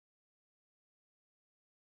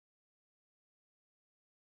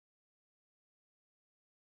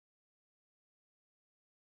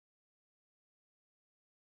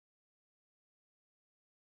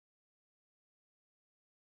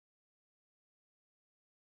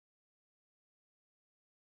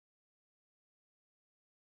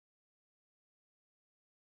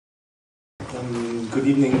Good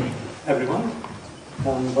evening, everyone.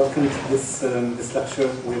 Welcome to this lecture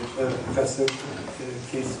with Professor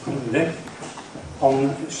Cees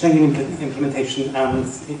on Schengen implementation and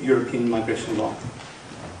European migration law.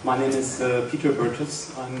 My name is Peter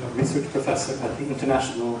Burgess. I'm a research professor at the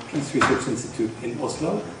International Peace Research Institute in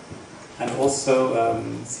Oslo, and also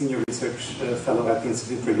senior research fellow at the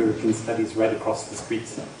Institute for European Studies right across the street.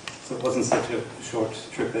 So it wasn't such a short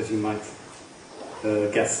trip as you might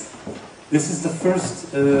guess. This is the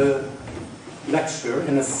first lecture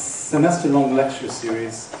in a semester-long lecture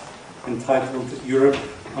series entitled Europe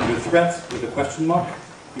Under Threat, with a question mark,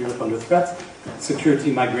 Europe Under Threat,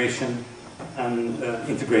 Security, Migration and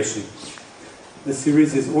Integration. The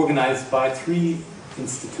series is organized by three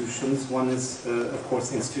institutions. One is, of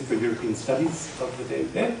course, the Institute for European Studies of the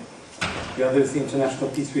DUP. The other is the International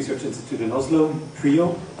Peace Research Institute in Oslo,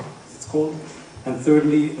 TRIO, as it's called. And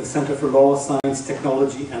thirdly, the Center for Law, Science,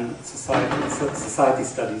 Technology and Society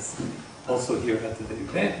Studies, also here at the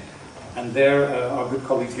DUP. And there, our good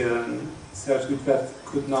colleague Cees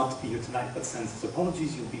could not be here tonight, but sends his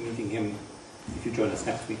apologies. You'll be meeting him if you join us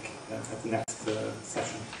next week at the next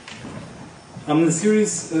session. The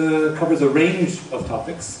series covers a range of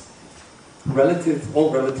topics, all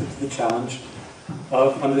relative to the challenge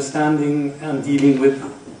of understanding and dealing with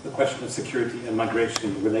the question of security and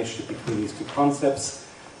migration, the relationship between these two concepts,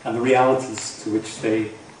 and the realities to which they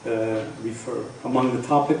refer. Among the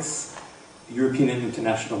topics, European and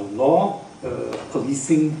international law,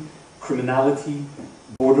 policing, criminality,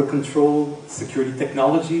 border control, security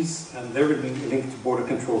technologies, and they're linked to border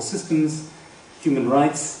control systems, human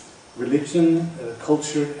rights, religion,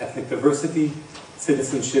 culture, ethnic diversity,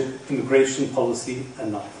 citizenship, immigration policy,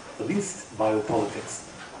 and not the least, biopolitics.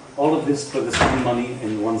 All of this for the same money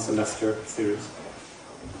in one semester series.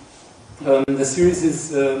 The series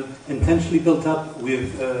is intentionally built up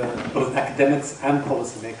with both academics and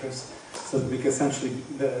policymakers, so that we can essentially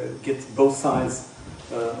get both sides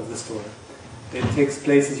of the story. It takes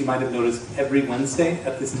place, as you might have noticed, every Wednesday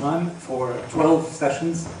at this time for 12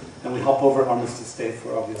 sessions, and we hop over Armistice Day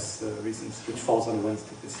for obvious reasons, which falls on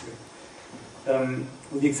Wednesday this year.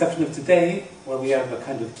 With the exception of today, where we have a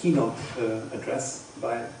kind of keynote address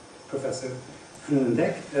by Professor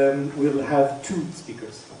Groenendijk, we'll have two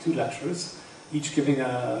speakers, two lecturers, each giving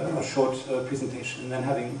a short presentation, and then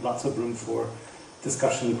having lots of room for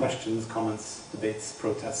discussion, questions, comments, debates,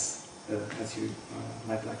 protests, as you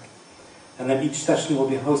might like. And then each session will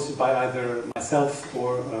be hosted by either myself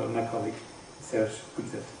or my colleague, Cees.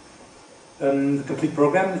 The complete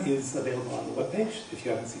program is available on the webpage, if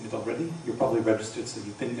you haven't seen it already. You're probably registered, so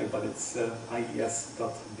you've been there, but it's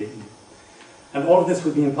ies.be. And all of this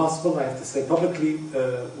would be impossible, I have to say publicly,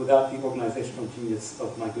 without the organizational genius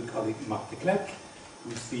of my good colleague Marc de Klerk,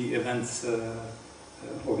 who's the events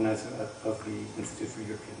organizer of the Institute for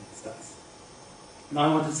European Studies. Now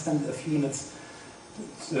I want to spend a few minutes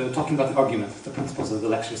talking about the argument, the principles of the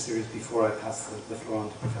lecture series before I pass the floor on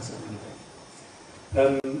to Professor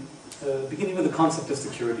Groenendijk. Beginning with the concept of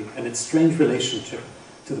security and its strange relationship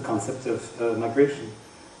to the concept of migration.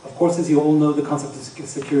 Of course, as you all know, the concept of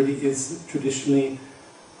security is traditionally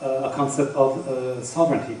a concept of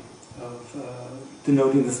sovereignty, of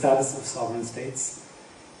denoting the status of sovereign states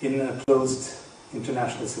in a closed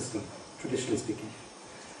international system, traditionally speaking.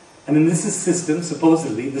 And in this system,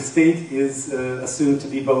 supposedly, the state is assumed to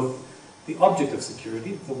be both the object of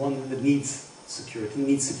security, the one that needs security,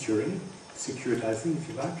 needs securing, securitizing, if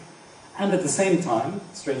you like, and at the same time,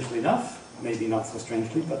 strangely enough, maybe not so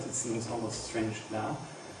strangely, but it seems almost strange now,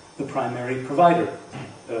 the primary provider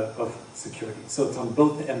of security. So it's on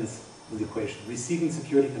both ends of the equation, receiving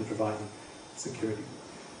security and providing security.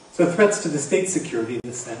 So threats to the state's security, in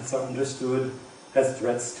this sense, are understood as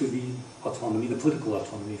threats to the autonomy, the political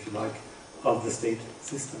autonomy, if you like, of the state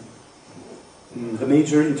system. The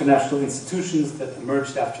major international institutions that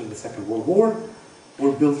emerged after the Second World War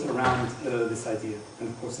were built around this idea. And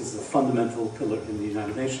of course, this is a fundamental pillar in the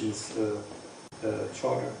United Nations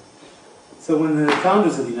Charter. So when the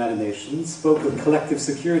founders of the United Nations spoke of collective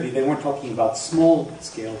security, they weren't talking about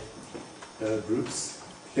small-scale groups.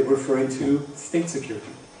 They were referring to state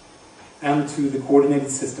security and to the coordinated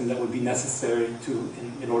system that would be necessary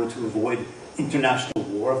in order to avoid international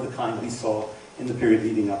war of the kind we saw in the period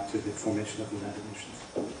leading up to the formation of the United Nations.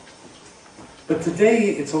 But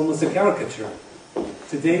today, it's almost a caricature.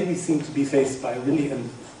 Today, we seem to be faced by a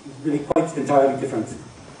really quite entirely different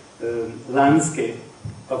landscape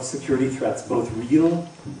of security threats, both real,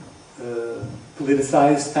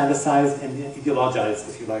 politicized, fantasized, and ideologized,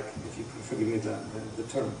 if you like, if you forgive me the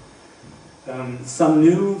term. Some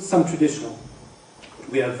new, some traditional.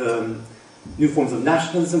 We have new forms of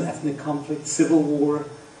nationalism, ethnic conflict, civil war.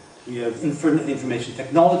 We have information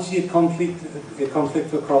technology, a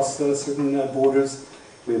conflict across certain borders.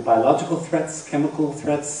 We have biological threats, chemical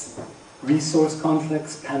threats, resource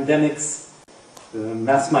conflicts, pandemics,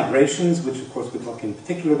 mass migrations, which of course we're talking in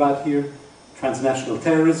particular about here, transnational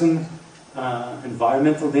terrorism,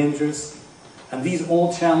 environmental dangers. And these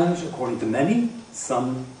all challenge, according to many,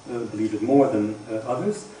 some believe it more than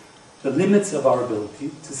others, the limits of our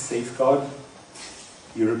ability to safeguard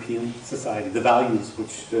European society, the values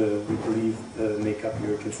which we believe make up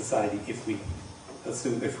European society, if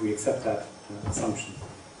we accept that assumption.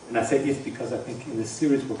 And I say if because I think in this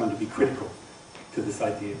series we're going to be critical to this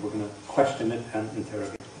idea. We're going to question it and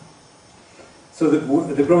interrogate it. So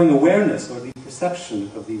the growing awareness or the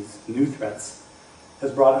perception of these new threats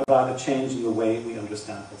has brought about a change in the way we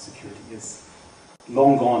understand what security is.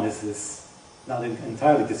 Long gone is this, not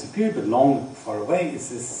entirely disappeared, but long far away is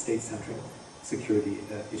this state-centric security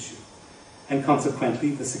issue. And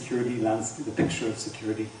consequently, the security landscape, the picture of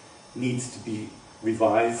security needs to be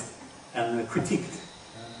revised and critiqued.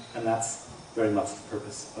 And that's very much the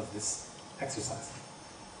purpose of this exercise.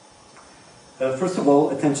 First of all,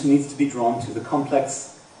 attention needs to be drawn to the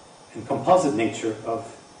complex and composite nature of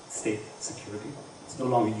state security. It's no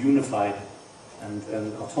longer unified and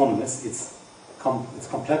autonomous. It's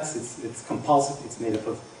complex, it's composite, it's made up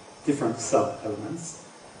of different sub-elements,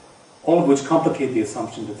 all of which complicate the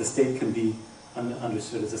assumption that the state can be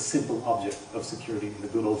understood as a simple object of security in the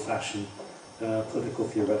good old-fashioned political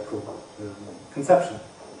theoretical conception.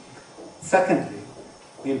 Secondly,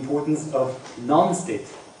 the importance of non-state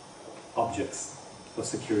objects of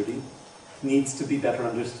security needs to be better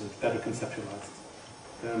understood, better conceptualized.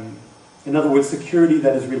 In other words, security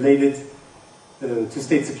that is related to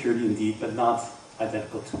state security indeed, but not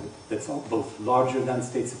identical to it. That's both larger than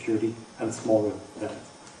state security and smaller than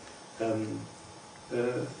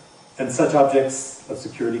it. And such objects of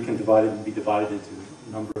security can be divided into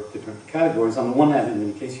a number of different categories. On the one hand, in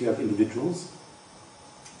any case, you have individuals,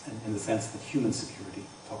 and in the sense that human security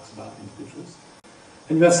talks about individuals.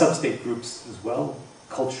 And you have sub-state groups as well,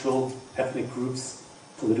 cultural, ethnic groups,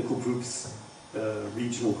 political groups,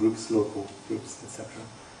 regional groups, local groups, etc.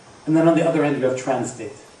 And then on the other hand, you have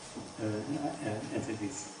trans-state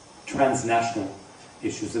entities, transnational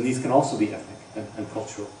issues, and these can also be ethnic and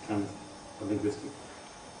cultural and linguistic.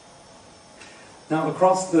 Now,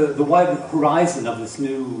 across the wide horizon of this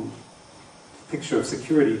new picture of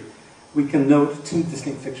security, we can note two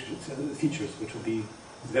distinct features which will be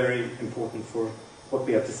very important for what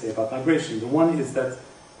we have to say about migration. The one is that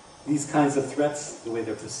these kinds of threats, the way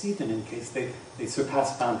they're perceived in any case, they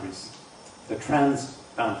surpass boundaries. They're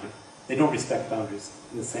trans-boundary. They don't respect boundaries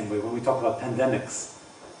in the same way. When we talk about pandemics,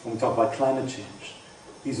 when we talk about climate change,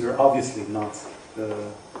 these are obviously not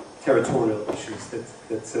territorial issues that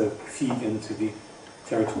feed into the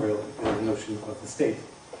territorial notion of the state.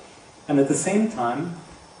 And at the same time,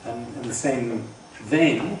 and in the same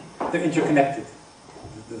vein, they're interconnected,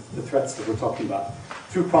 the threats that we're talking about,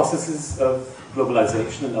 through processes of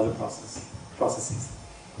globalization and other processes.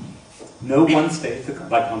 No one state,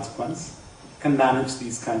 by consequence, can manage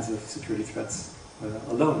these kinds of security threats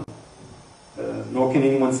alone. Nor can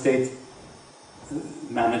any one state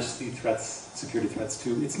manage the security threats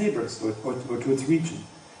to its neighbors or to its region.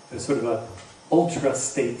 There's sort of an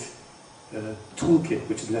ultra-state toolkit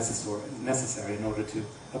which is necessary in order to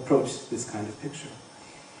approach this kind of picture.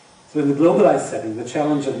 So in the globalized setting, the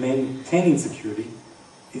challenge of maintaining security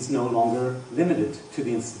is no longer limited to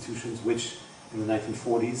the institutions which, in the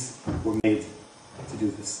 1940s, were made to do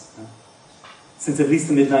this. Since at least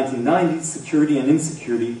the mid-1990s, security and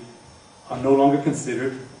insecurity are no longer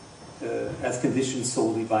considered as conditioned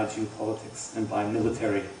solely by geopolitics and by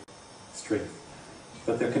military strength.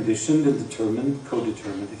 But they're conditioned and determined,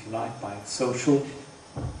 co-determined, if you like, by social,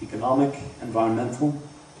 economic, environmental,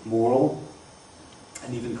 moral,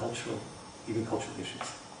 and even cultural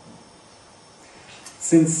issues.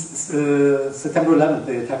 Since September 11th,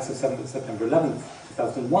 the attacks of September 11th,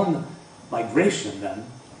 2001, migration then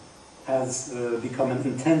has become an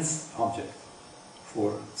intense object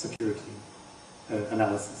for security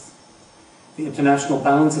analysis. The international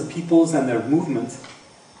balance of peoples and their movement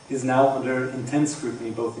is now under intense scrutiny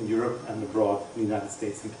both in Europe and abroad, in the United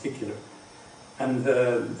States in particular, and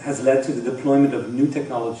has led to the deployment of new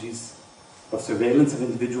technologies of surveillance of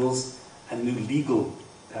individuals and new legal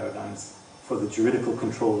paradigms for the juridical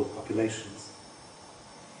control of populations.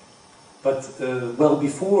 But well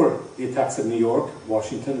before the attacks of New York,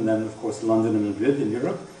 Washington, and then of course London and Madrid in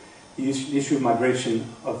Europe, the issue of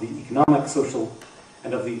migration, of the economic, social,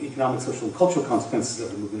 and cultural consequences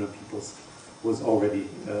of the movement of peoples was already,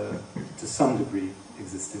 to some degree,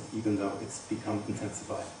 existent, even though it's become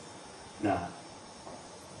intensified now.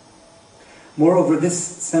 Moreover, this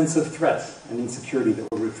sense of threat and insecurity that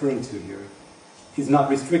we're referring to here is not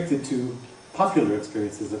restricted to popular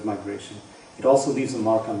experiences of migration. It also leaves a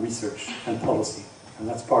mark on research and policy, and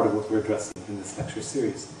that's part of what we're addressing in this lecture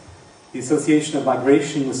series. The association of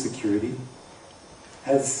migration with security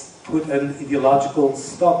has put an ideological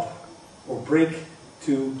stop or break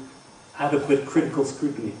to adequate critical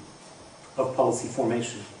scrutiny of policy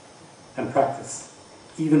formation and practice,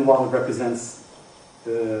 even while it represents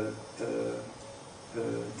the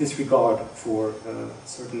disregard for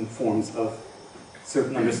certain forms of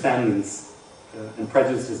certain understandings and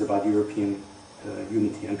prejudices about European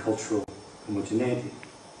unity and cultural homogeneity.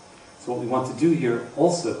 So what we want to do here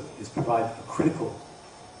also is provide a critical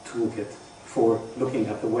toolkit for looking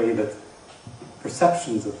at the way that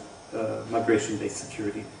perceptions of migration-based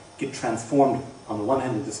security get transformed on the one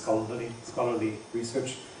hand into scholarly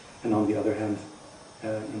research, and on the other hand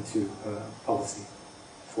into policy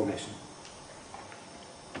formation.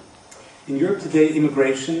 In Europe today,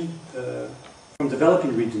 immigration from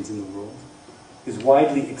developing regions in the world is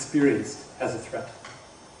widely experienced as a threat.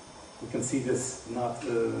 We can see this not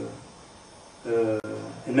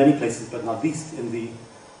in many places, but not least in the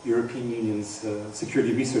European Union's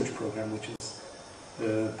security research program, which is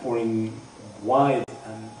pouring wide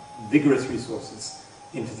and vigorous resources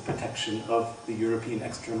into the protection of the European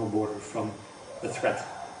external border from the threat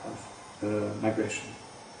of migration.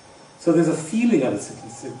 So there's a feeling of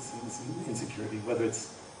insecurity, whether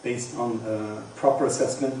it's based on proper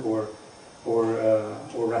assessment or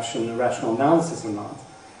rational analysis or not.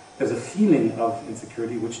 There's a feeling of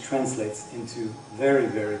insecurity which translates into very,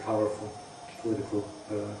 very powerful political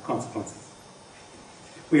consequences.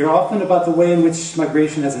 We are often about the way in which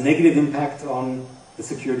migration has a negative impact on the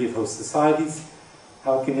security of host societies,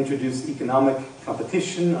 how it can introduce economic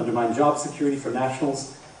competition, undermine job security for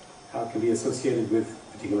nationals, how it can be associated with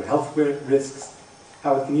particular health risks,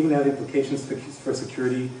 how it can even have implications for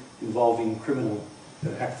security involving criminal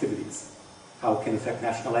activities, how it can affect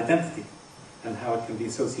national identity, and how it can be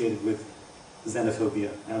associated with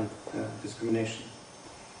xenophobia and discrimination.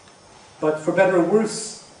 But for better or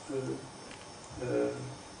worse,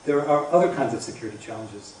 there are other kinds of security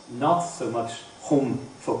challenges, not so much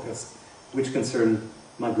home-focused, which concern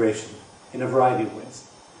migration in a variety of ways.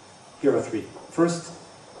 Here are three. First,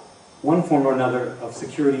 one form or another of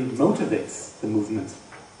security motivates the movement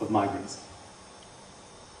of migrants,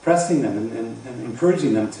 pressing them and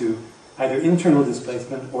encouraging them to either internal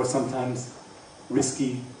displacement or sometimes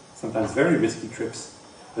risky, sometimes very risky trips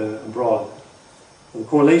abroad. The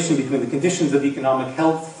correlation between the conditions of economic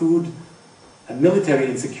health, food, and military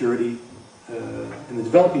insecurity in the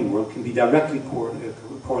developing world can be directly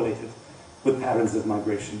correlated with patterns of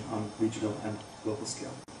migration on regional and global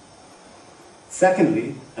scale.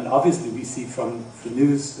 Secondly, and obviously we see from the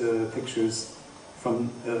news pictures from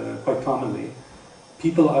quite commonly,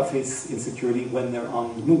 people face insecurity when they're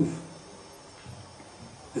on the move.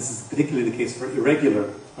 This is particularly the case for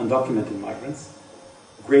irregular, undocumented migrants.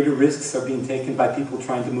 Greater risks are being taken by people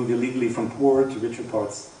trying to move illegally from poorer to richer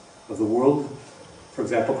parts of the world. For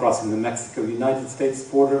example, crossing the Mexico-United States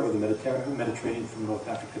border or the Mediterranean from North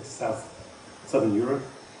Africa to Southern Europe.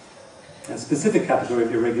 A specific category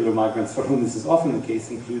of irregular migrants for whom this is often the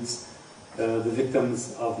case includes the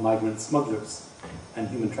victims of migrant smugglers and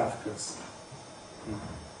human traffickers.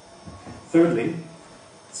 Thirdly,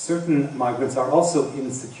 certain migrants are also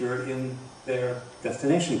insecure in their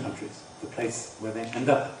destination countries, the place where they end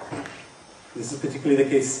up. This is particularly the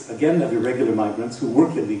case, again, of irregular migrants who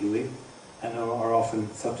work illegally and are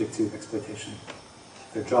often subject to exploitation.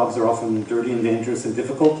 Their jobs are often dirty and dangerous and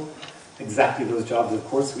difficult. Exactly those jobs, of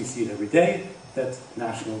course, we see it every day, that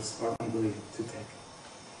nationals are unwilling to take.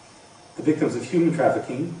 The victims of human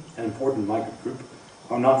trafficking, an important migrant group,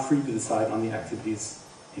 are not free to decide on the activities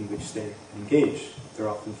in which they engage. They're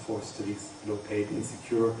often forced to these low-paid,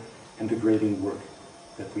 insecure, and degrading work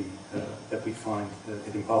that we find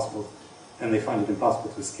it impossible, and they find it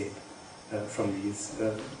impossible to escape from these,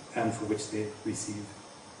 and for which they receive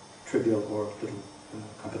trivial or little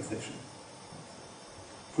compensation.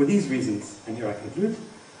 For these reasons, and here I conclude,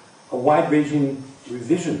 a wide-ranging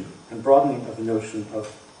revision and broadening of the notion of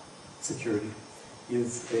security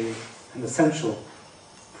is an essential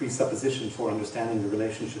presupposition for understanding the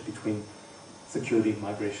relationship between security,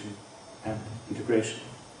 migration, and integration.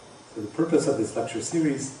 So the purpose of this lecture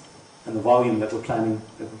series and the volume that we're planning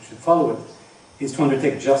that should follow it is to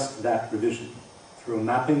undertake just that revision through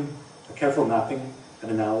a careful mapping and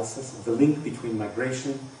analysis of the link between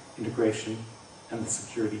migration, integration, and the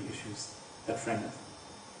security issues that that frame it.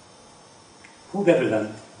 Who better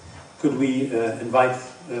then could we invite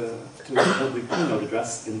to hold the keynote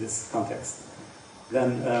address in this context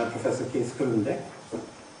than Professor Cees,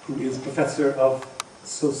 who is Professor of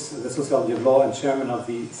the Sociology of Law and Chairman of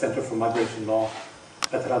the Center for Migration Law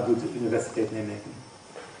at Radboud Universiteit Nijmegen.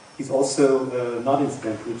 He's also, not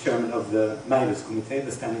incidentally, Chairman of the Meijers Committee,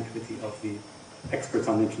 the Standing Committee of the Experts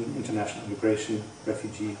on International Immigration,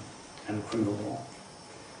 Refugee and Criminal Law.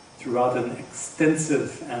 Throughout an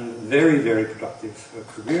extensive and very, very productive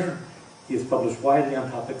career, he has published widely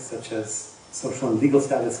on topics such as social and legal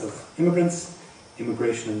status of immigrants,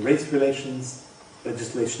 immigration and race relations,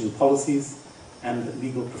 legislation and policies, and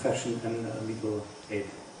legal profession and legal aid.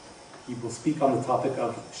 He will speak on the topic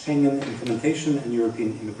of Schengen implementation and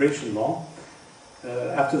European immigration law.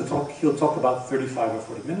 After the talk, he'll talk about 35 or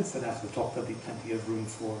 40 minutes, and after the talk there'll be plenty of room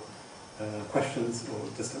for questions or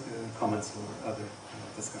just comments or other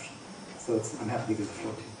discussion. So I'm happy to give the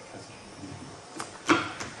floor to you, Professor.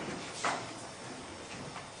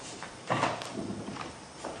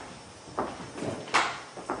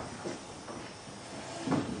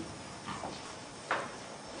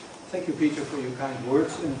 Thank you, Peter, for your kind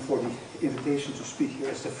words and for the invitation to speak here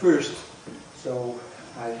as the first. So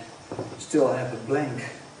I still have a blank,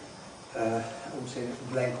 I would say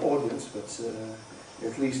a blank audience, but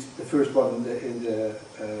at least the first one in the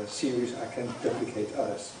series, I can duplicate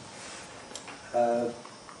others.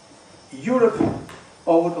 Europe,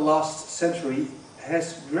 over the last century,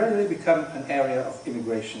 has gradually become an area of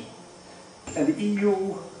immigration. And the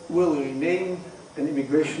EU will remain an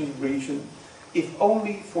immigration region, if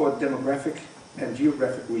only for demographic and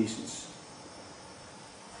geographic reasons.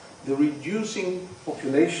 The reducing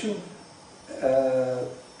population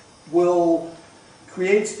will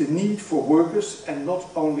create the need for workers, and not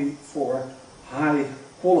only for high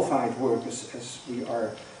qualified workers, as we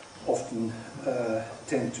are often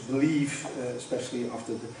tend to believe, especially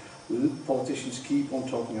after the politicians keep on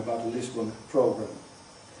talking about the Lisbon program.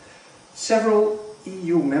 Several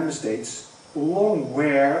EU member states long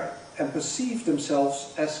were and perceive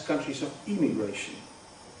themselves as countries of immigration.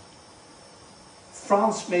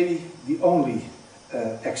 France may be the only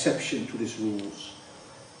exception to these rules,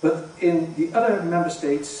 but in the other member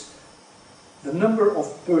states, the number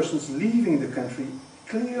of persons leaving the country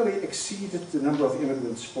clearly exceeded the number of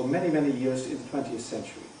immigrants for many, many years in the 20th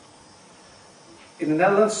century. In the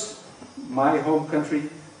Netherlands, my home country,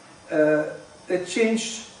 it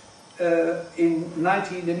changed in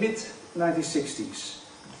the mid-1960s.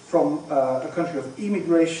 From a country of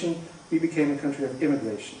immigration, we became a country of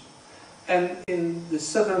immigration. And in the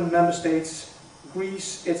southern member states,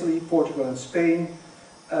 Greece, Italy, Portugal and Spain,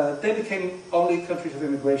 they became only countries of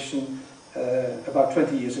immigration about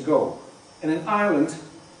 20 years ago. And in Ireland,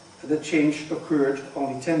 the change occurred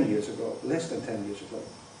only 10 years ago, less than 10 years ago.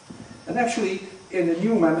 And actually, in the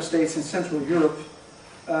new member states in Central Europe,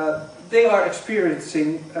 they are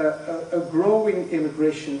experiencing a growing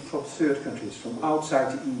immigration from third countries, from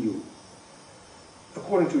outside the EU.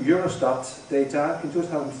 According to Eurostat data, in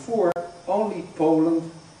 2004, only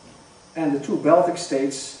Poland and the two Baltic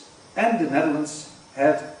states and the Netherlands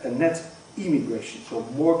had a net immigration, so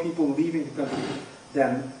more people leaving the country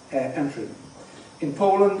than entering. In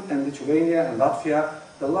Poland and Lithuania and Latvia,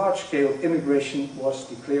 the large-scale immigration was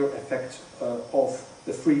the clear effect of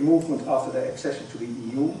the free movement after their accession to the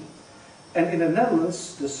EU. And in the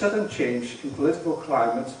Netherlands, the sudden change in political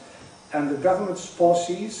climate and the government's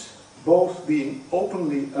policies, both being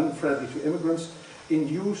openly unfriendly to immigrants,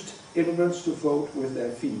 induced immigrants to vote with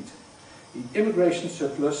their feet. The immigration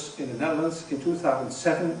surplus in the Netherlands in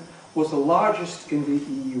 2007 was the largest in the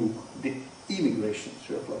EU, the immigration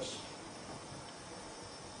surplus.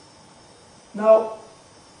 Now,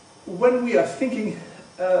 when we are thinking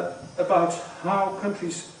about how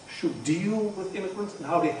countries should deal with immigrants and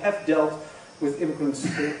how they have dealt with immigrants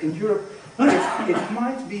in Europe, it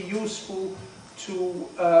might be useful to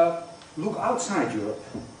look outside Europe.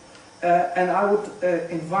 And I would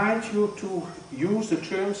invite you to use the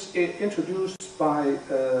terms introduced by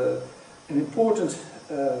an important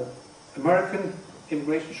American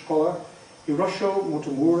immigration scholar, Hiroshi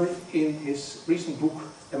Motomori, in his recent book,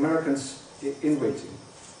 Americans in Waiting.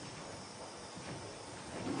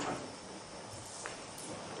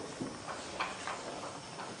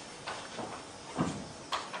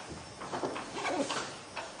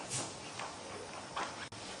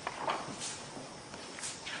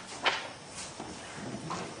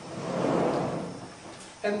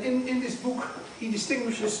 And in this book, he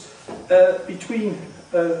distinguishes between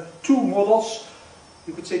two models,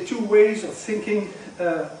 you could say two ways of thinking,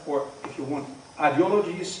 or if you want,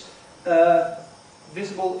 ideologies.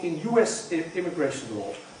 visible in US immigration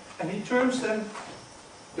law. And he terms them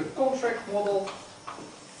the contract model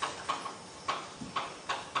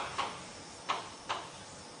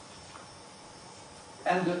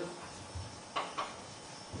and the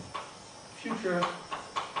future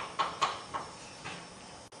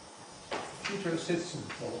citizen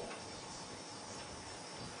model.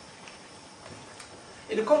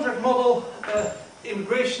 In the contract model,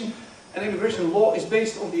 immigration law is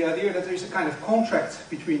based on the idea that there is a kind of contract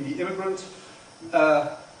between the immigrant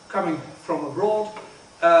coming from abroad,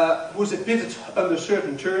 who is admitted under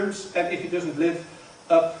certain terms, and if he doesn't live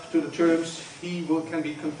up to the terms, he can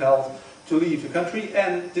be compelled to leave the country,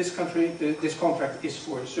 and this contract is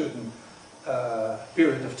for a certain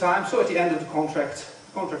period of time. So at the end of the contract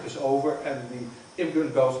is over and the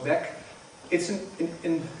immigrant goes back. It's a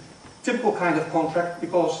typical kind of contract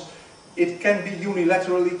because it can be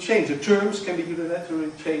unilaterally changed. The terms can be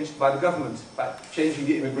unilaterally changed by the government by changing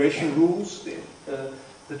the immigration rules.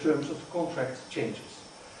 The terms of the contract changes.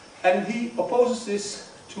 And he opposes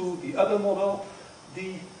this to the other model,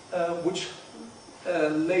 which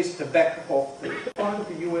lays at the back of the part of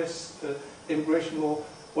the US immigration law,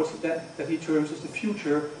 that he terms as the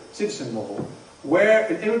future citizen model, where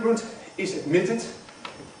an immigrant is admitted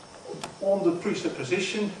on the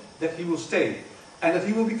presupposition that he will stay and that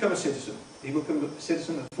he will become a citizen. He will become a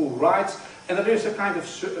citizen with full rights, and that there is a kind of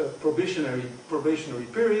probationary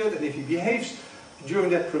period, and if he behaves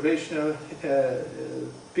during that probationary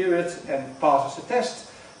period and passes a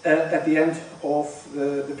test, at the end of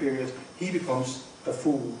the period he becomes a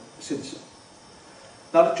full citizen.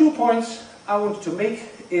 Now the 2 points I wanted to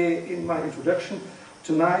make in my introduction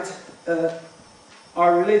tonight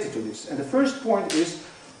are related to this. And the first point is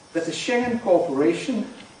that the Schengen cooperation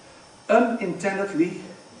unintendedly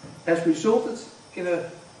has resulted in a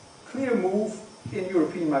clear move in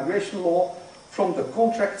European migration law from the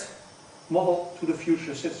contract model to the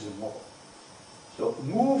future citizen model. So a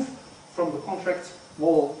move from the contract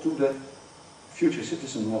model to the future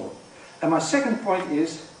citizen model. And my second point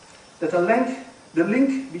is that the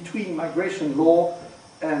link between migration law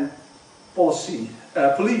and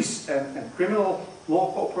police and criminal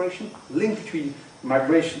law cooperation, link between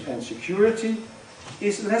migration and security,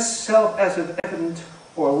 is less self-evident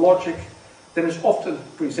or logic than is often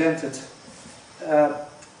presented, and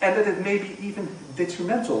that it may be even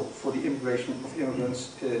detrimental for the immigration of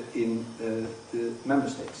immigrants in the member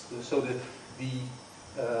states. So the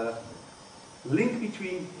link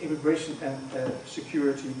between immigration and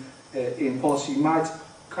security in policy might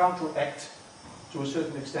counteract, to a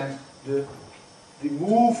certain extent, the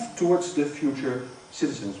move towards the future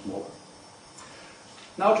citizens model.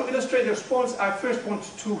 Now, to illustrate those points, I first want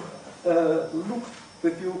to look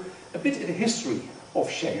with you a bit at the history of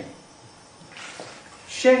Schengen.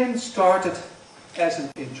 Schengen started as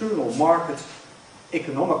an internal market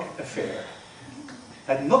economic affair.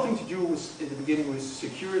 Had nothing to do with, in the beginning, with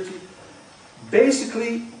security.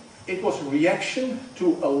 Basically, it was a reaction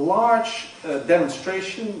to a large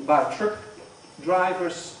demonstration by truck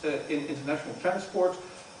drivers in international transport,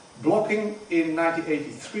 blocking in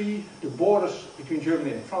 1983 the borders between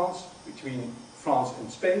Germany and France, between France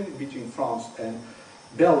and Spain, between France and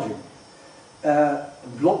Belgium.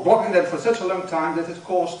 Blocking them for such a long time that it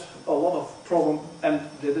caused a lot of problem, and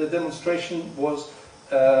the demonstration was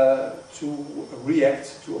to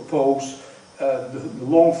react, to oppose the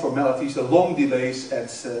long formalities, the long delays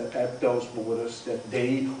at those borders that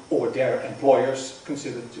they or their employers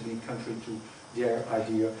considered to be contrary to their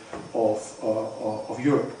idea of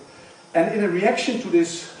Europe. And in a reaction to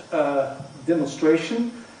this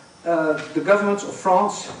demonstration, the governments of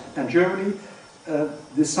France and Germany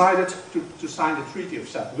decided to sign the Treaty of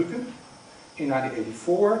Saarbrücken in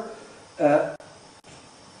 1984,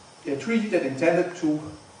 a treaty that intended to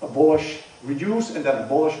reduce and then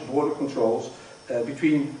abolish border controls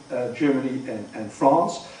between Germany and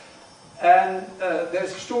France. And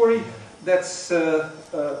there's a story that's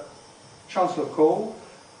Chancellor Kohl,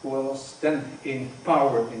 who was then in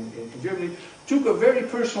power in Germany, took a very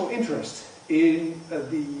personal interest in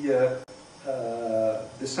the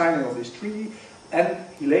signing of this treaty, and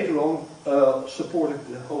he later on supported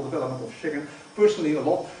the whole development of Schengen personally a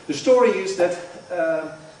lot. The story is that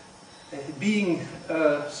being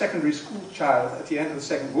a secondary school child at the end of the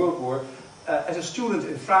Second World War, as a student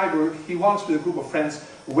in Freiburg, he once with a group of friends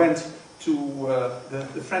went to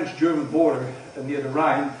the French-German border near the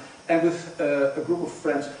Rhine, and with a group of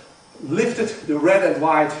friends lifted the red and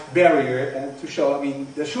white barrier, and to show, I mean,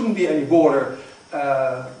 there shouldn't be any border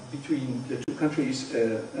between the two countries,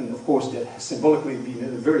 and of course that has symbolically been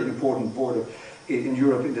a very important border in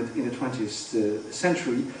Europe in the 20th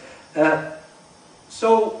century.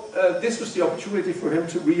 So this was the opportunity for him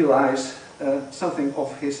to realize something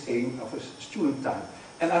of his aim, of his student time.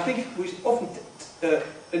 And I think we often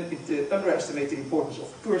underestimate the importance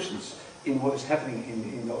of persons in what is happening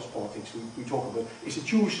in those politics. We talk about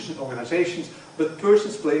institutions and organizations, but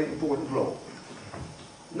persons play an important role.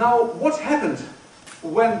 Now, what happened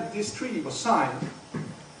when this treaty was signed?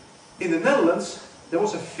 In the Netherlands, there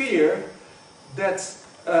was a fear that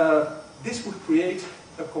this would create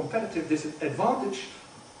a competitive disadvantage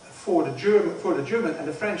for the German and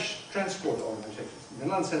the French transport organizations. The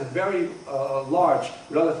Netherlands has a very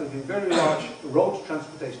relatively very large road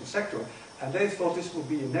transportation sector, and they thought this would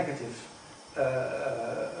be a negative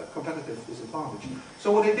competitive disadvantage.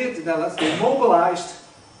 So what they did in the Netherlands, they mobilized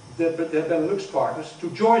the Benelux partners to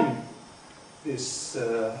join this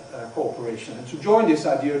cooperation and to join this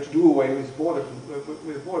idea to do away with border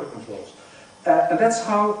controls. And that's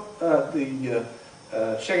how the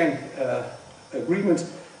Schengen agreement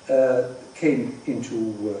came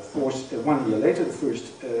into force 1 year later, the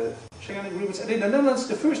first Schengen agreements. And in the Netherlands,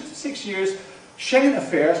 the first 6 years, Schengen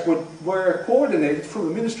affairs were coordinated from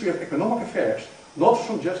the Ministry of Economic Affairs, not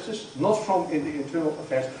from Justice, not from the Internal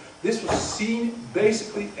Affairs. This was seen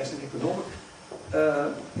basically as an economic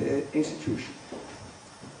institution.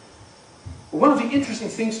 One of the interesting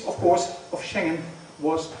things, of course, of Schengen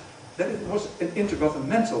was that it was an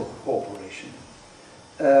intergovernmental cooperation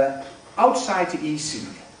outside the EC.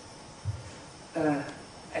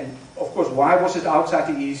 And of course, why was it outside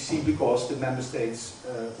the EC? Because the member states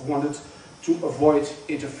wanted to avoid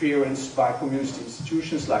interference by community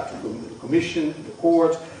institutions like the Commission, the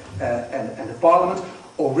Court, and the Parliament.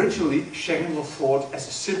 Originally, Schengen was thought as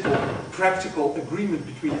a simple, practical agreement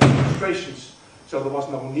between administrations. So there was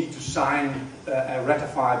no need to sign and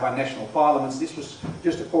ratify by national parliaments. This was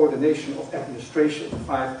just a coordination of administration,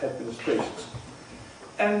 5 administrations.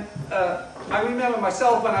 And I remember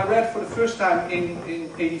myself when I read for the first time in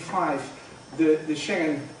 '85 the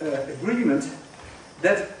Schengen agreement,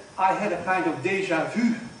 that I had a kind of déjà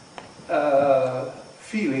vu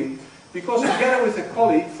feeling, because together with a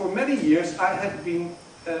colleague for many years I had been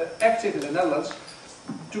active in the Netherlands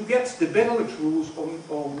to get the Benelux rules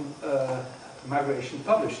on migration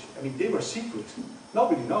published. I mean, they were secret.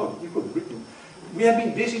 Nobody knew them. You couldn't read them. We have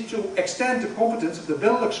been busy to extend the competence of the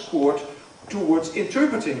Benelux court towards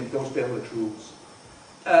interpreting those Benelux rules.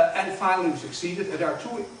 And finally we succeeded. And there are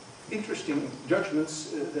 2 interesting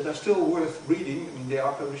judgments that are still worth reading. I mean, they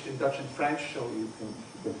are published in Dutch and French, so you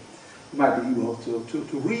might be able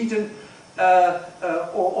to read them.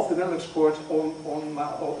 Of the Benelux court on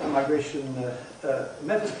migration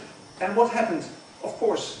matters. And what happened? Of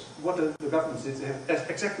course, what the governments did is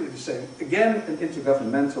exactly the same. Again, an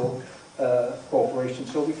intergovernmental cooperation,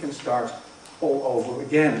 so we can start all over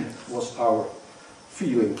again, was our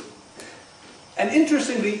feeling. And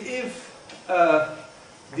interestingly, if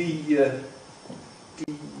the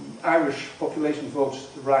Irish population votes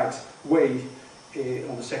the right way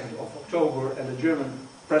on the 2nd of October, and the German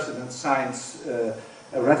President signs the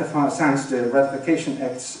ratification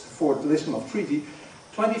acts for the Lisbon Treaty,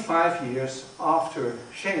 25 years after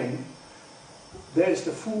Schengen, there is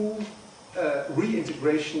the full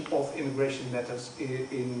reintegration of immigration matters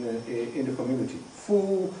in the community.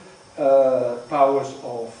 Full powers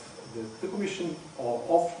of the Commission,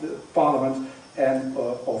 of the Parliament, and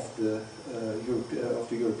of the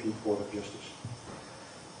European Court of Justice.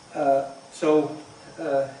 So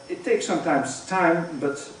it takes sometimes time,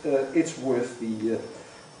 but it's worth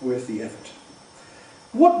the effort.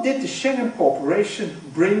 What did the Schengen cooperation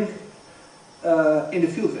bring in the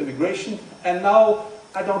field of immigration? And now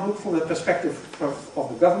I don't look from the perspective of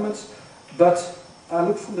the governments, but I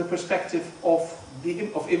look from the perspective of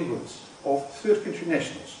immigrants, of third country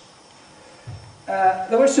nationals.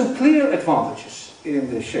 There were some clear advantages in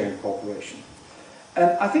the Schengen cooperation.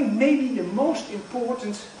 And I think maybe the most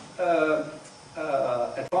important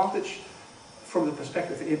advantage from the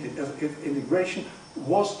perspective of integration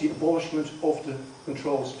was the abolishment of the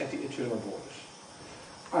controls at the internal borders.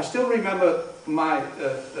 I still remember my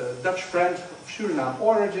Dutch friend of Suriname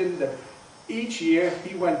origin, that each year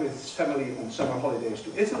he went with his family on summer holidays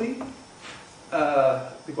to Italy,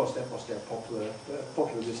 because that was their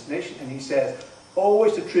popular destination, and he said,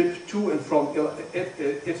 always the trip to and from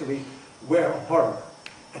Italy were a horror.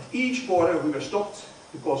 At each border we were stopped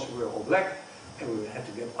because we were all black, and we had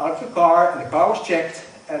to get out of the car, and the car was checked,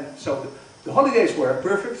 and so the holidays were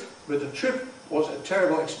perfect, but the trip was a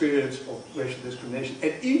terrible experience of racial discrimination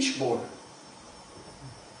at each border.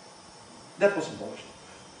 That was abolished.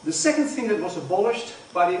 The second thing that was abolished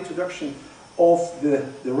by the introduction of the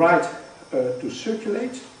right to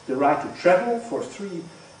circulate, the right to travel for 3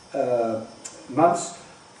 months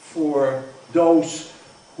for those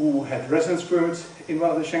who had residence permit in one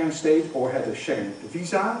of the Schengen states or had a Schengen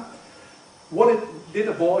visa. What it did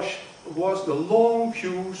abolish was the long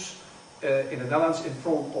queues in the Netherlands in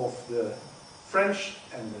front of the French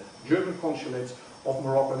and the German consulates of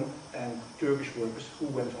Moroccan and Turkish workers who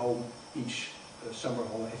went home each summer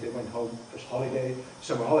holiday. They went home as holiday,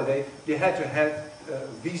 summer holiday. They had to have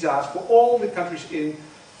visas for all the countries in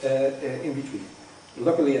between.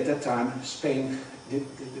 Luckily, at that time, Spain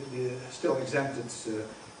still exempted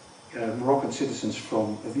Moroccan citizens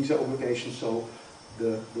from a visa obligation, so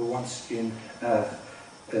the ones in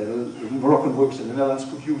Moroccan workers in the Netherlands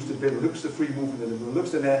could use the Benelux, the free movement in the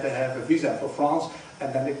Benelux. Then they had to have a visa for France,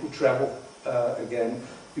 and then they could travel again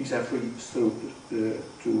visa-free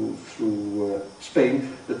through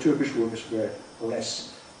Spain. The Turkish workers were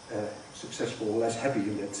less successful, less happy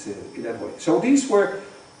in that way. So these were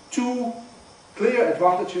two clear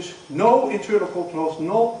advantages: no internal controls,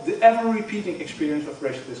 no the ever-repeating experience of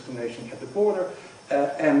racial discrimination at the border,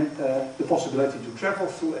 and the possibility to travel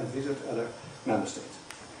through and visit other member states.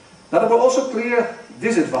 Now, there were also clear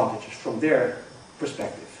disadvantages from their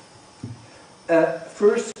perspective.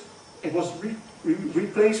 First, it was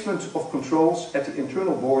replacement of controls at the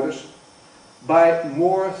internal borders by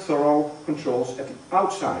more thorough controls at the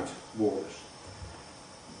outside borders.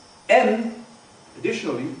 And,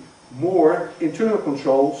 additionally, more internal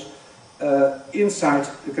controls inside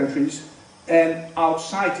the countries and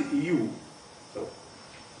outside the EU. So,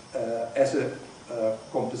 as a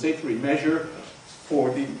compensatory measure for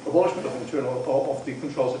the abolishment of the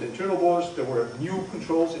controls at the internal borders, there were new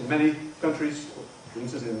controls in many countries. For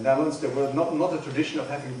instance, in the Netherlands, there was not a tradition of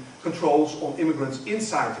having controls on immigrants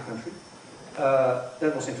inside the country.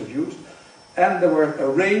 That was introduced. And there were a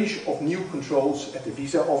range of new controls at the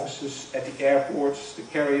visa offices, at the airports, the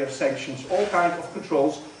carrier sanctions, all kinds of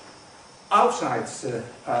controls outside the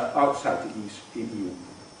EU.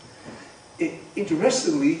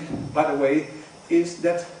 Interestingly, by the way, is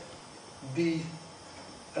that the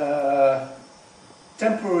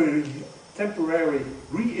temporary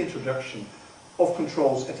reintroduction of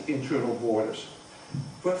controls at the internal borders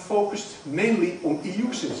were focused mainly on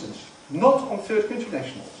EU citizens, not on third country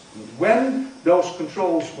nationals. When those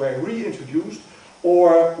controls were reintroduced,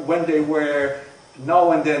 or when they were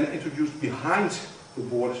now and then introduced behind the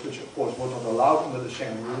borders, which of course was not allowed under the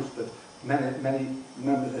Schengen rules, but many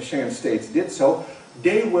Schengen states did so,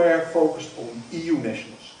 they were focused on EU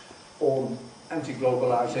nationals, on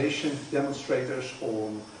anti-globalization demonstrators,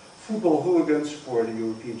 on football hooligans for the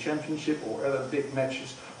European Championship or other big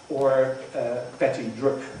matches, or petty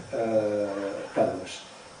drug peddlers.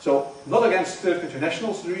 So, not against third country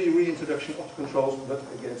nationals, the reintroduction of the controls, but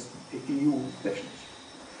against the EU nationals.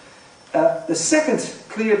 The second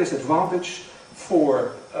clear disadvantage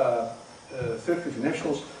for third country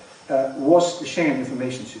nationals was the Schengen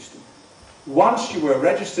information system. Once you were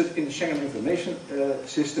registered in the Schengen information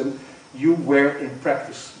system, you were in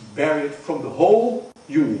practice barred from the whole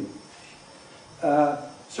Union.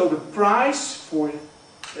 So the price for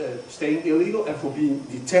staying illegal and for being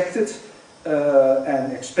detected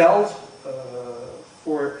and expelled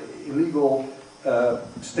for illegal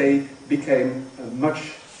stay became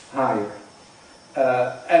much higher.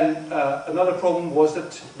 And another problem was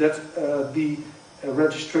that the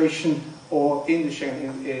registration or in the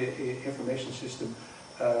Schengen information system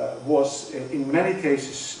was in many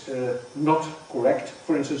cases not correct.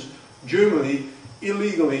 For instance, Germany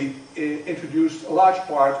illegally introduced a large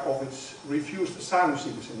part of its refused asylum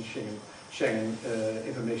seekers in the Schengen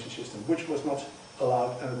information system, which was not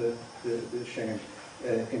allowed under the Schengen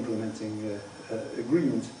implementing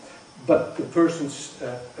agreement. But the persons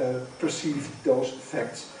perceived those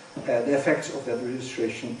effects, the effects of that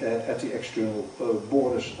registration at the external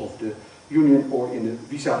borders of the Union or in the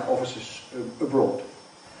visa offices abroad.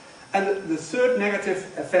 And the third negative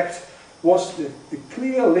effect was the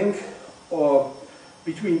clear link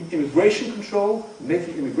between immigration control,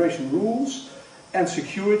 making immigration rules, and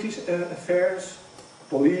security affairs,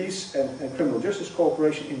 police and criminal justice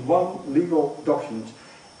cooperation in one legal document.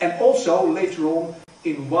 And also, later on,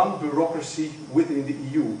 in one bureaucracy within the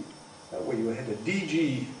EU, where you had a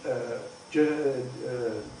DG,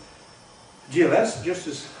 GLS,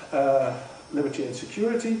 Justice, Liberty and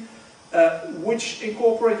Security, which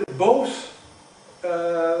incorporated both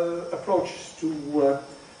approaches to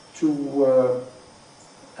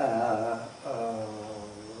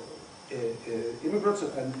immigrants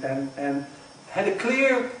and had a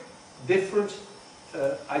clear different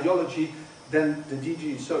ideology than the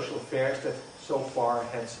DG Social Affairs that so far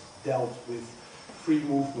has dealt with free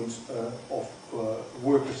movement of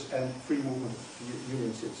workers and free movement of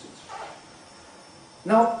Union citizens.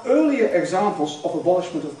 Now, earlier examples of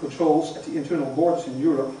abolishment of controls at the internal borders in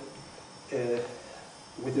Europe,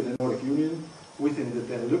 within the Nordic Union, within the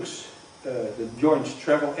Benelux, the joint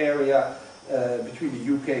travel area between the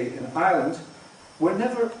UK and Ireland, were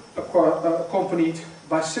never accompanied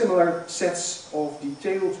by similar sets of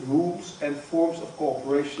detailed rules and forms of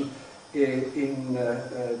cooperation in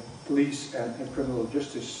police and criminal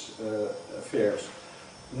justice affairs.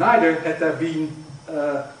 Neither had there been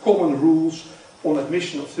common rules on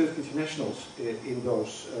admission of third-country nationals in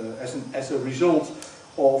those, as a result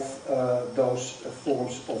of those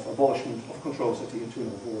forms of abolishment of controls at the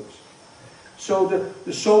internal borders. So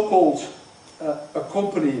the so-called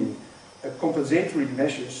accompanying compensatory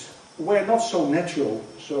measures were not so natural,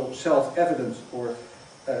 so self-evident or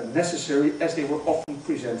necessary as they were often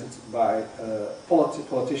presented by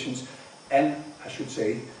politicians and, I should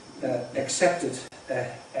say, accepted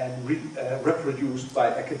and reproduced by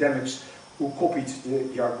academics who copied the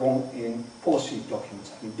jargon in policy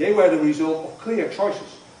documents. I mean, they were the result of clear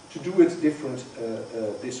choices to do it different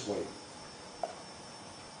this way.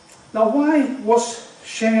 Now, why was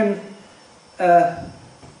Schengen that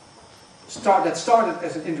started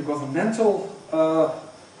as an intergovernmental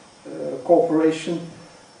cooperation,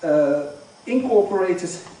 incorporated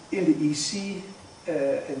in the EC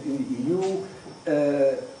and in the EU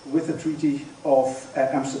with the Treaty of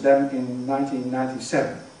Amsterdam in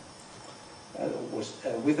 1997.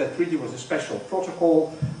 With that treaty was a special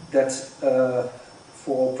protocol that,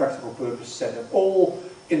 for all practical purposes, said that all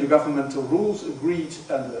intergovernmental rules agreed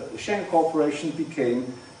under the Schengen cooperation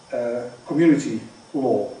became community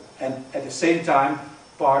law. And at the same time,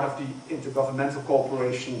 part of the intergovernmental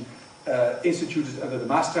cooperation instituted under the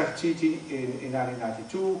Maastricht Treaty in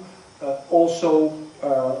 1992 also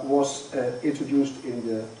was introduced in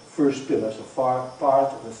the first pillar. So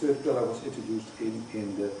part of the third pillar was introduced in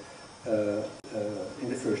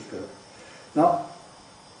the first pillar. Now,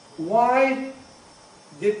 why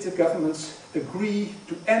did the governments agree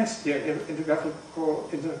to end their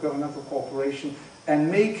intergovernmental cooperation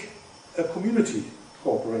and make a community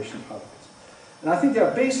cooperation out of it? And I think there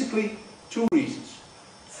are basically two reasons.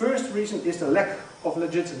 First reason is the lack of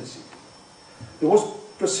legitimacy. There was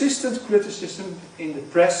persistent criticism in the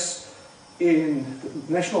press, in the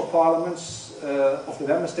national parliaments of the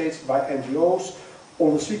member states, by NGOs,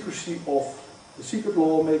 on the secrecy of the secret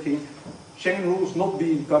lawmaking, Schengen rules not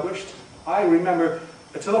being published. I remember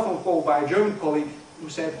a telephone call by a German colleague who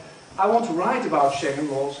said, I want to write about Schengen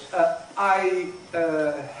laws. I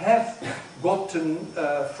have gotten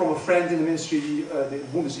from a friend in the ministry, the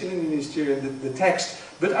Bundesinnenministerium, the text,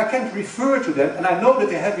 but I can't refer to them, and I know that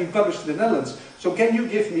they have been published in the Netherlands. So can you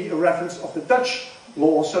give me a reference of the Dutch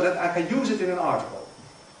law so that I can use it in an article?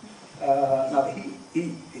 Now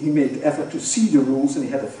he made the effort to see the rules, and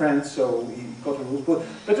he had a friend, so he got the rules,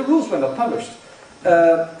 but the rules were not published.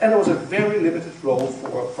 And there was a very limited role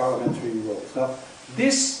for parliamentary roles. Now,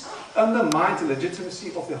 this undermined the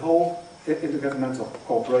legitimacy of the whole intergovernmental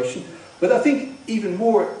cooperation. But I think even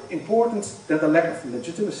more important than the lack of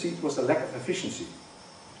legitimacy was the lack of efficiency.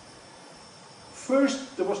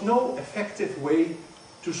 First, there was no effective way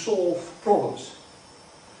to solve problems.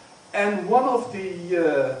 And one of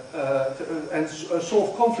the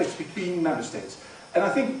solve conflicts between member states. And I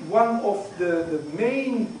think one of the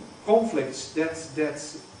main conflicts that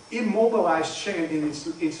immobilized Schengen in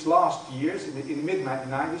its last years, in the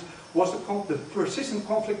mid-1990s, was the persistent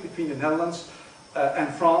conflict between the Netherlands and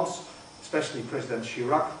France, especially President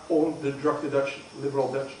Chirac, on the liberal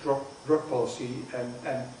Dutch drug policy,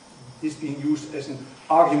 and this being used as an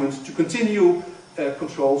argument to continue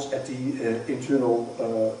controls at the internal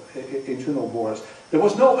borders. There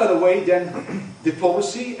was no other way than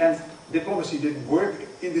diplomacy, and diplomacy didn't work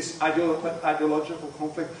in this ideological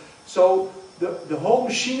conflict. So the whole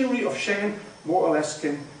machinery of Schengen more or less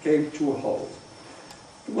came to a halt.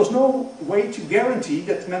 There was no way to guarantee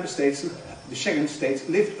that member states, the Schengen states,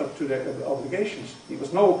 lived up to their obligations. It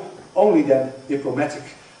was only then diplomatic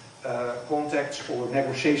contacts or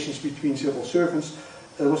negotiations between civil servants.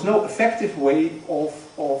 There was no effective way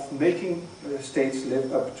of making states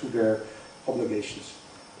live up to their obligations.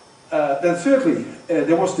 Then thirdly,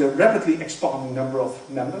 there was the rapidly expanding number of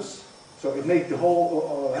members. So it made the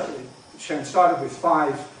whole, Schengen started with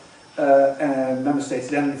 5 member states,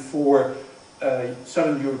 then 4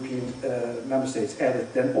 Southern European member states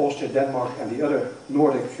added, then Austria, Denmark and the other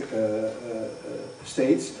Nordic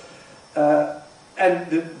states. And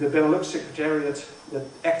the Benelux Secretariat that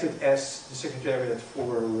acted as the Secretariat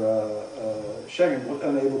for Schengen was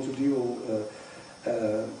unable to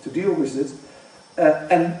deal with it.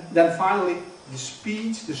 And then finally, the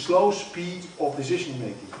slow speed of decision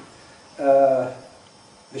making.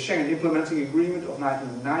 the Schengen Implementing Agreement of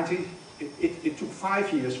 1990. It took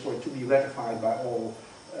 5 years for it to be ratified by all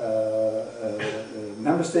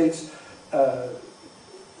member states.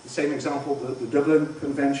 The same example, the Dublin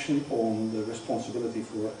Convention on the responsibility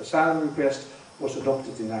for asylum request was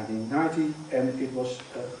adopted in 1990, and it was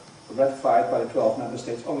ratified by the 12 member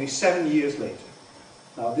states only 7 years later.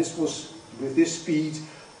 Now this was, with this speed,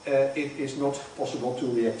 it is not possible to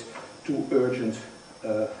react to urgent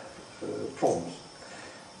problems.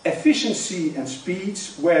 Efficiency and speed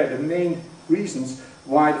were the main reasons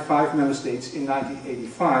why the 5 member states in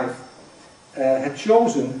 1985 had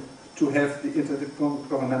chosen to have the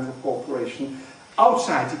intergovernmental cooperation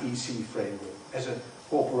outside the EC framework as a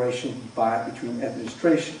cooperation between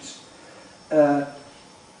administrations.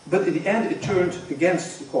 But in the end it turned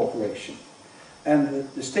against the cooperation, and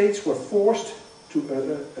the states were forced to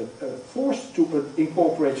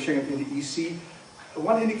incorporate Schengen in the EC.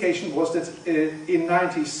 One indication was that in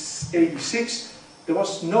 1986 there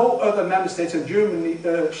was no other member states than Germany,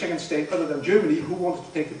 Schengen state other than Germany, who wanted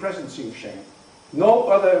to take the presidency of Schengen. No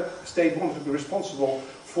other state wanted to be responsible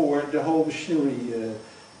for the whole machinery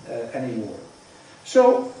anymore.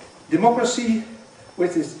 So democracy,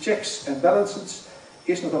 with its checks and balances,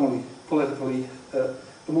 is not only politically a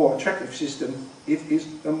more attractive system, it is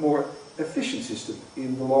a more efficient system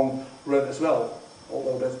in the long run as well,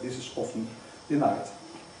 although this is often denied.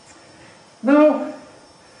 Now,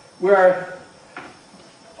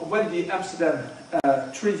 when the Amsterdam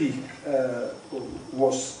Treaty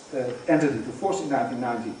was entered into force in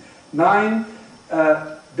 1999,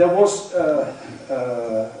 there was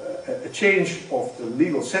a change of the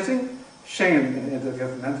legal setting. Schengen and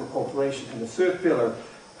intergovernmental cooperation and the third pillar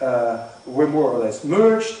were more or less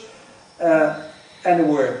merged, and there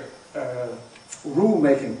were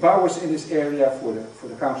rule-making powers in this area for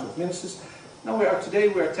the Council of Ministers. Now today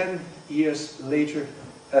we are 10 years later,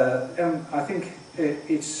 and I think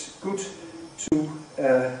it's good to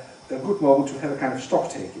a good moment to have a kind of stock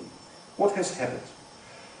taking. What has happened?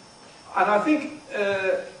 And I think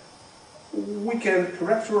we can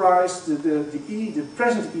characterize the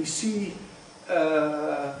present EC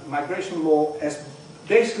migration law as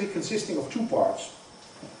basically consisting of 2 parts.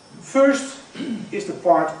 First is the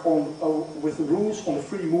part with the rules on the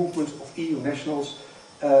free movement of EU nationals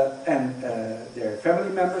and their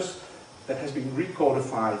family members that has been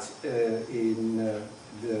recodified in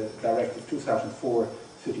the Directive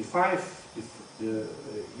 2004/35, the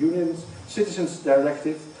Union Citizens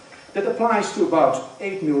Directive, that applies to about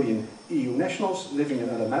 8 million EU nationals living in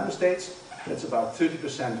other member states. That's about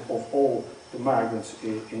 30% of all the migrants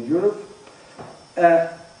in Europe.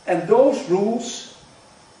 And those rules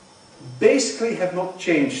basically have not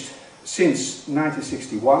changed since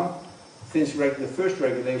 1961, since the first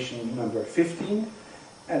regulation number 15,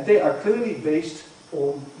 and they are clearly based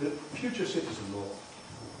on the future citizen law.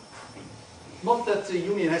 Not that the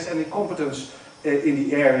Union has any competence in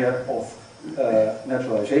the area of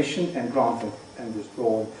naturalization and granting and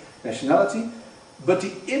withdrawing nationality, but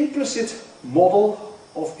the implicit model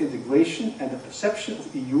of integration and the perception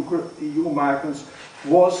of EU migrants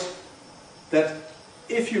was that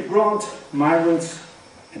if you grant migrants,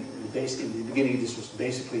 and in the beginning this was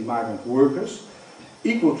basically migrant workers,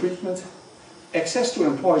 equal treatment, access to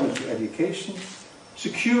employment, to education,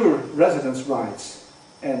 secure residence rights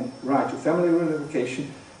and right to family reunification,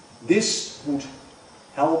 this would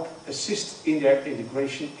help assist in their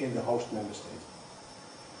integration in the host member state.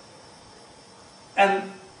 And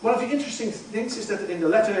one of the interesting things is that in the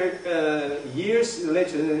later years, in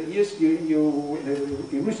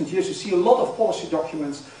recent years, you see a lot of policy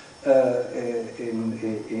documents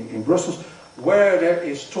in Brussels where there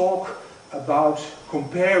is talk about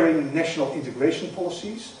comparing national integration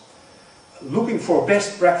policies, looking for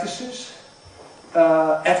best practices,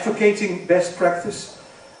 advocating best practice,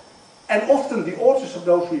 and often the authors of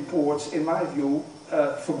those reports, in my view,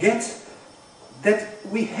 forget that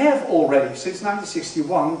we have already, since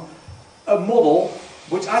 1961, a model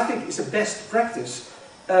which I think is a best practice,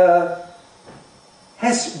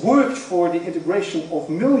 has worked for the integration of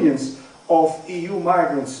millions of EU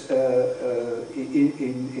migrants in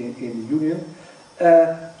the Union,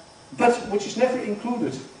 but which is never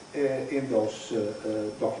included in those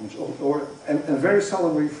documents, and very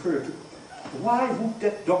seldom referred to. Why would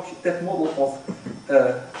that model of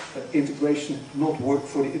integration not work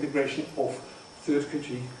for the integration of third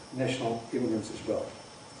country national immigrants as well?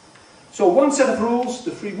 So one set of rules,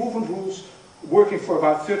 the free movement rules, working for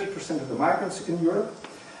about 30% of the migrants in Europe.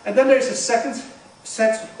 And then there is a second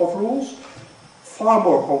set of rules, far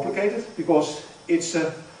more complicated, because it's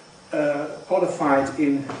codified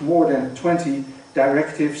in more than 20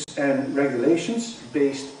 directives and regulations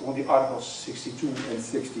based on the Articles 62 and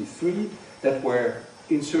 63 that were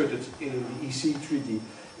inserted in the EC Treaty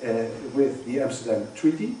with the Amsterdam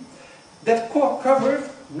Treaty, that covered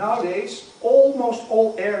nowadays almost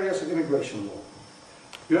all areas of immigration law.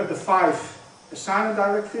 You have the 5 asylum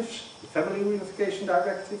directives, the Family Reunification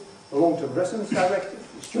Directive, the Long-Term Residence Directive,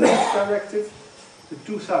 the Students Directive, the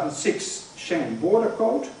 2006 Schengen Border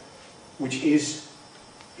Code, which is,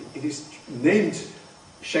 it is named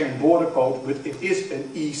Schengen Border Code, but it is an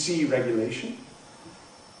EC regulation.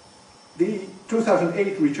 The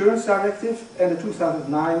 2008 Returns Directive and the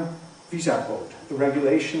 2009 Visa Code, a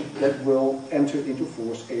regulation that will enter into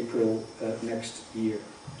force April next year.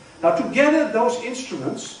 Now together those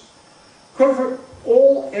instruments cover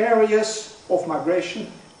all areas of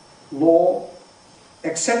migration law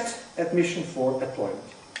except admission for employment.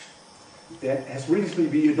 There has recently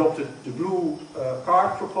been adopted the blue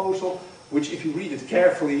card proposal, which if you read it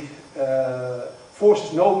carefully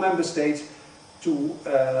forces no member state to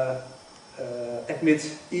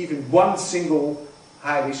admit even one single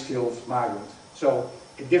highly skilled migrant. So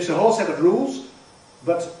it gives a whole set of rules,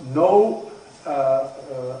 but no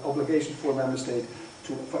obligation for a member state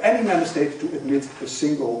for any member state to admit a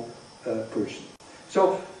single person.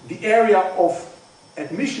 So the area of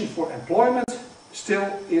admission for employment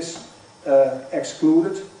still is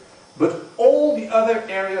excluded, but all the other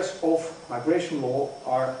areas of migration law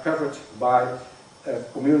are covered by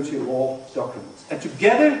community law documents. And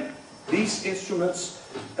together, these instruments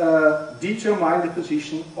determine the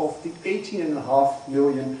position of the 18.5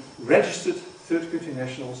 million registered third country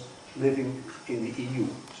nationals living in the EU.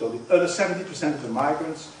 So the other 70% of the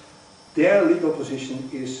migrants, their legal position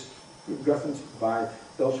is governed by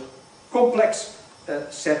those complex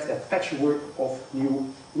set a patchwork of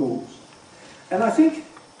new rules. And I think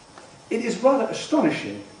it is rather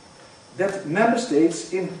astonishing that member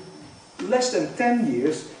states in less than 10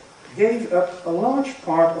 years gave up a large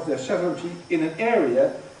part of their sovereignty in an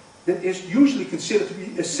area that is usually considered to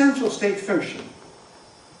be a central state function,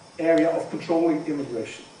 area of controlling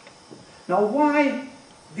immigration. Now why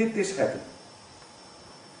did this happen?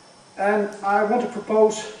 And I want to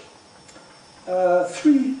propose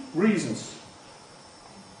 3 reasons.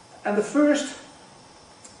 And the first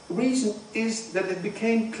reason is that it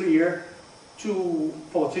became clear to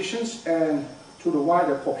politicians and to the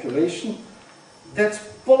wider population that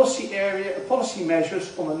policy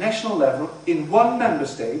measures on a national level in one member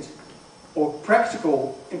state, or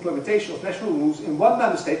practical implementation of national rules in one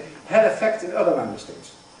member state, had effect in other member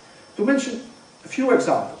states. To mention a few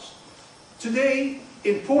examples. Today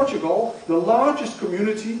in Portugal, the largest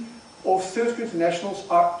community of third country nationals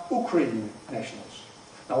are Ukrainian nationals.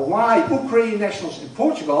 Now why Ukrainian nationals in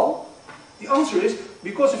Portugal? The answer is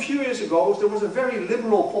because a few years ago there was a very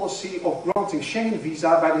liberal policy of granting Schengen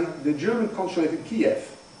visa by the German consulate in Kiev.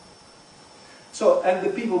 So, and the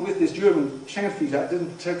people with this German Schengen visa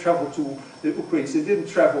didn't travel to the Ukrainians, they didn't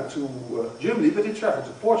travel to Germany, but they traveled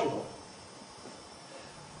to Portugal.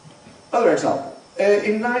 Other example.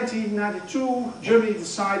 In 1992, Germany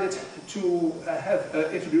decided to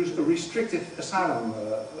introduce a restrictive asylum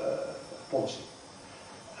policy.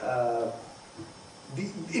 The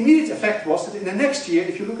immediate effect was that in the next year,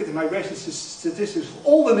 if you look at the migration statistics of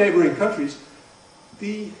all the neighboring countries,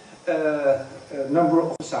 the number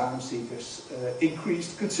of asylum seekers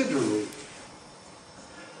increased considerably.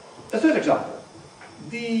 A third example.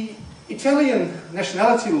 The Italian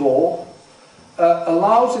nationality law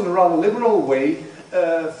allows in a rather liberal way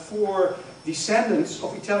for descendants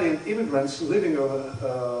of Italian immigrants living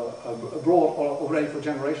abroad already for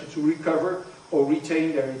generations to recover or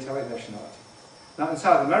retain their Italian nationality. Now in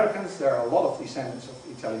South Americans there are a lot of descendants of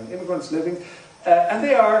Italian immigrants living and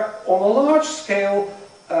they are on a large scale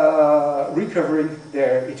recovering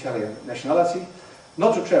their Italian nationality,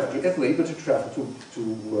 not to travel to Italy but to travel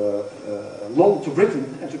to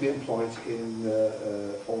Britain and to be employed in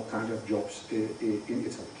all kinds of jobs in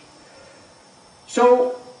Italy.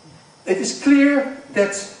 So it is clear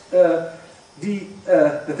that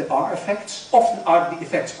that there are effects. Often the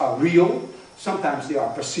effects are real. Sometimes they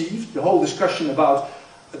are perceived. The whole discussion about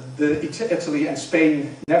Italy and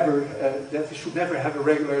Spain that they should never have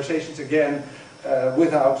regularizations again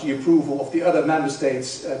without the approval of the other member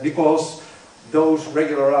states because those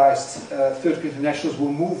regularized third country nationals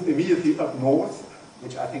will move immediately up north,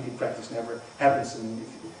 which I think in practice never happens. And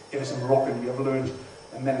if it's a Moroccan, you have learned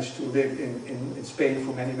and managed to live in Spain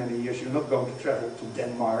for many, many years, you're not going to travel to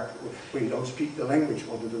Denmark where you don't speak the language,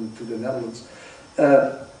 or to the Netherlands.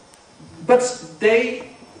 But they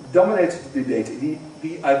dominated the debate.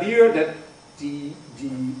 The idea that the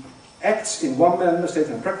acts in one member state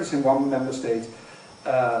and practice in one member state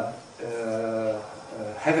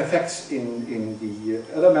have effects in the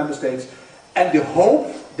other member states, and the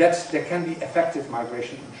hope that there can be effective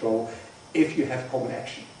migration control if you have common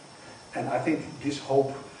action. And I think this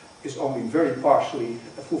hope is only very partially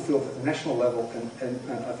fulfilled at the national level, and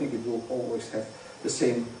I think it will always have the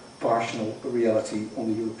same partial reality on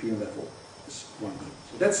the European level. That's one thing.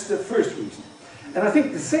 So that's the first reason. And I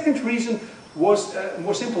think the second reason was a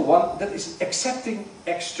more simple one, that is accepting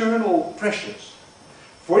external pressures.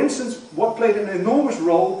 For instance, what played an enormous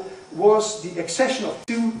role was the accession of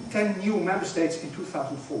 10 new member states in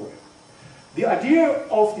 2004. The idea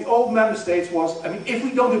of the old member states was, I mean, if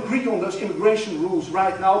we don't agree on those immigration rules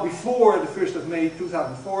right now, before the 1st of May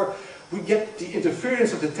 2004, we get the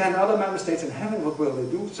interference of the 10 other member states, and heaven, what will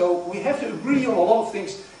they do? So we have to agree on a lot of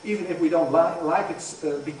things, even if we don't like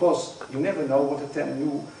it, because you never know what the 10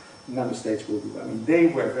 new member states will do. I mean, they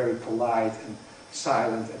were very polite and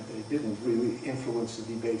silent, and they didn't really influence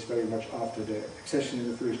the debates very much after their accession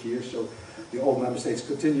in the first year. So the old member states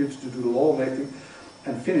continued to do the lawmaking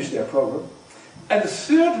and finish their program. And the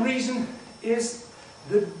third reason is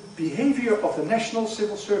the behavior of the national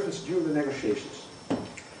civil servants during the negotiations.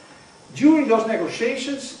 During those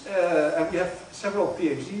negotiations, and we have several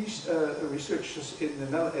PhDs, researchers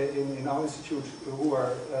in our institute who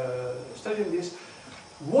are studying this,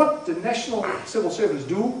 what the national civil servants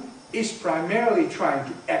do is primarily trying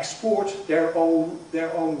to export their own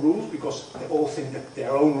rules, because they all think that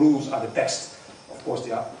their own rules are the best. Of course,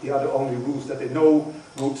 they are the only rules that they know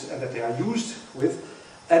good and that they are used with.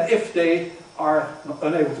 And if they are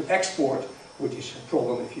unable to export, which is a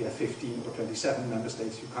problem if you have 15 or 27 member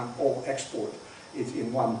states, you can't all export it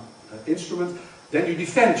in one instrument, then you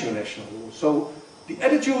defend your national rules. So the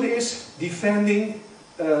attitude is defending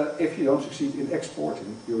if you don't succeed in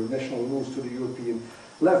exporting your national rules to the European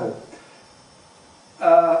level.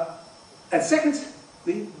 And second,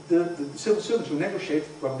 the civil servants who negotiate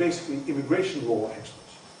were basically immigration law experts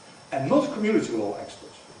and not community law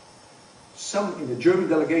experts. Some in the German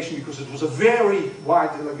delegation, because it was a very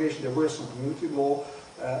wide delegation, there were some community law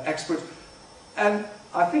experts. And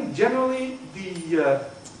I think generally the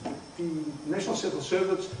national civil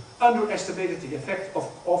servants underestimated the effect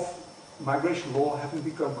of migration law having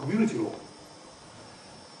become community law.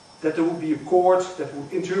 That there would be a court that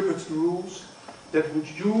would interpret the rules, that would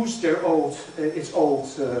use its old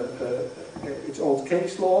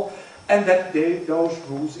case law, and that those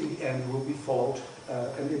rules in the end will be followed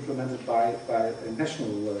and implemented by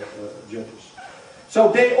national judges. So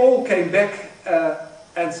they all came back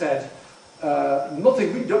and said,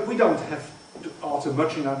 nothing. We don't have to alter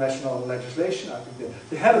much in our national legislation. I think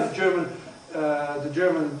the head of the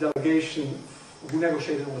German delegation who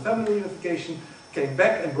negotiated on the family reunification came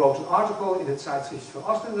back and wrote an article in the Zeitschrift für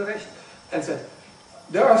Ausländerrecht and said,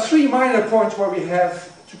 there are 3 minor points where we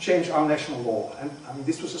have to change our national law. And I mean,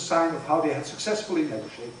 this was a sign of how they had successfully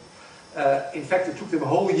negotiated. In fact, it took them a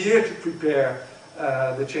whole year to prepare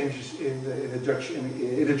the changes in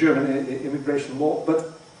the German immigration law.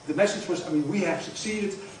 But the message was, I mean, we have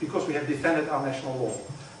succeeded because we have defended our national law.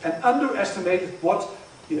 And underestimated what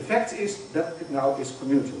the effect is that it now is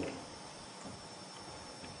community law.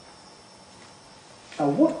 Now,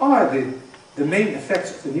 what are the main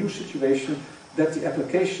effects of the new situation that the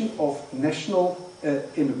application of national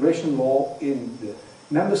immigration law in the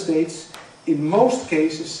member states, in most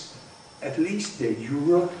cases, at least de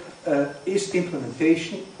jure, is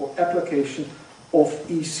implementation or application of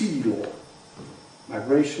EC law,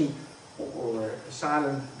 migration or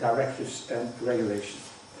asylum directives and regulations.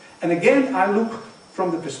 And again, I look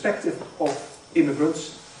from the perspective of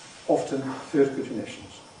immigrants, often third country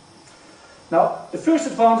nationals. Now, the first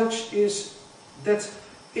advantage is that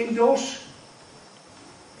in those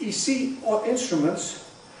EC or instruments,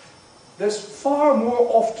 there's far more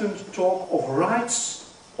often talk of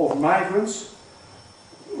rights of migrants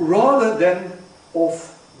rather than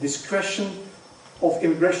of discretion of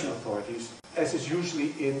immigration authorities, as is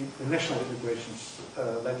usually in the national immigration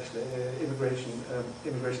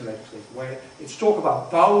legislation, where it's talk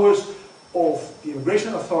about powers of the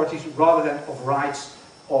immigration authorities rather than of rights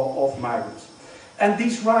of migrants. And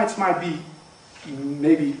these rights might be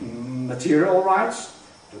maybe material rights,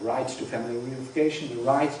 the right to family reunification, the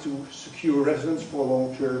right to secure residence for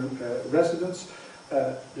long-term residence,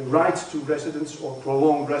 the right to residence or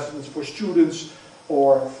prolonged residence for students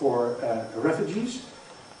or for refugees,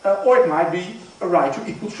 or it might be a right to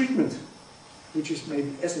equal treatment, which is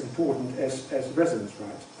maybe as important as residence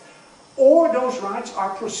rights. Or those rights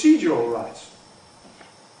are procedural rights,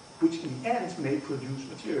 which in the end may produce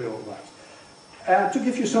material rights. To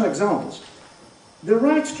give you some examples, the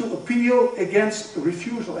right to appeal against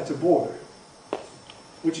refusal at the border,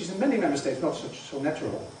 which is in many member states not so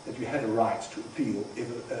natural that you have a right to appeal if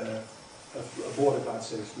a border guard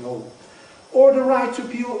says no. Or the right to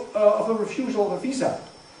appeal of a refusal of a visa.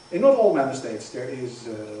 In not all member states there is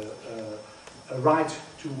a right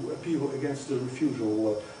to appeal against the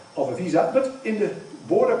refusal of a visa, but in the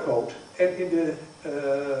border code and in the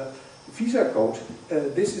visa code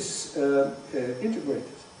this is integrated.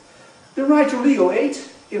 The right to legal aid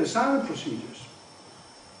in asylum procedures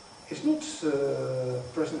is not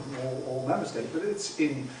present in all member states, but it's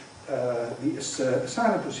in the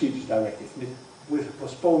Asylum Procedures Directive with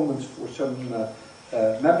postponements for some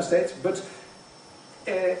member states, but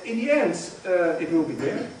in the end it will be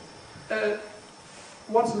there.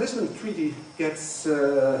 Once the Lisbon Treaty gets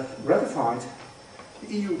ratified,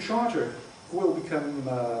 the EU Charter will become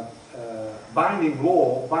binding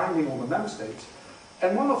law, binding on the member states.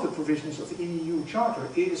 And one of the provisions of the EU Charter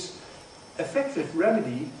is effective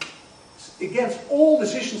remedy against all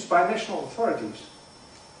decisions by national authorities,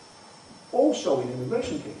 also in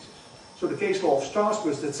immigration cases. So the case law of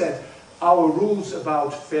Strasbourg that said our rules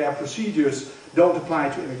about fair procedures don't apply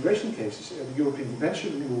to immigration cases, the European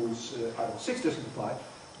Convention rules, Article 6 doesn't apply,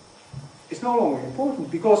 it's no longer important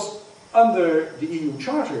because under the EU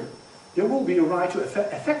Charter there will be a right to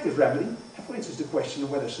effective remedy, and for instance the question of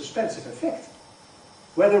whether suspensive effect.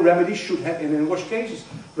 Whether remedies should have, in which cases,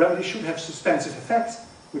 remedies should have suspensive effect,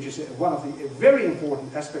 which is one of the very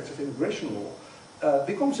important aspects of immigration law,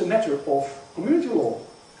 becomes a matter of community law.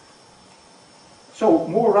 So,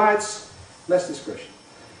 more rights, less discretion.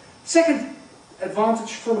 Second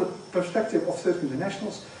advantage from the perspective of third country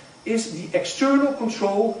nationals is the external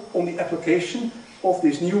control on the application of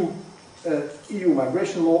this new EU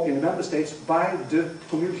migration law in the member states by the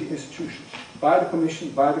community institutions, by the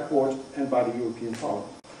Commission, by the Court and by the European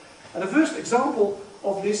Parliament. And the first example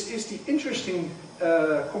of this is the interesting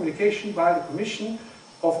communication by the Commission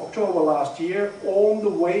of October last year on the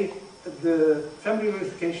way the Family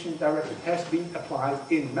Reunification Directive has been applied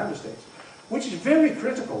in member states, which is very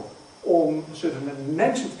critical on certain,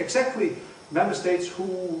 mentioned exactly member states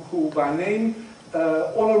who by name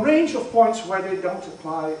on a range of points where they don't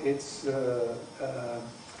apply its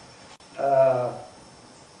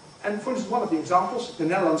and for instance, one of the examples, the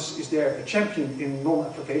Netherlands is there a champion in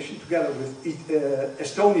non-application, together with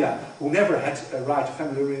Estonia, who never had a right to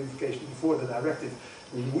family reunification before the directive.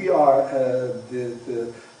 We are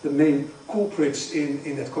the main culprits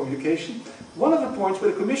in that communication. One of the points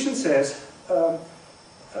where the Commission says,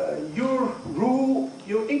 your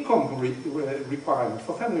income requirement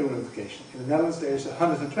for family reunification. In the Netherlands there is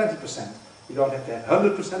 120%. You don't have to have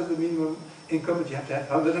 100% of the minimum income, but you have to have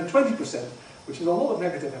 120%. Which is a lot of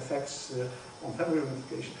negative effects on family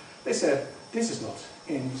reunification. They said this is not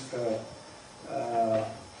in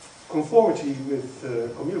conformity with the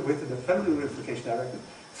Family Reunification Directive.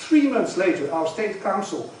 3 months later, our State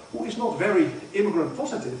Council, who is not very immigrant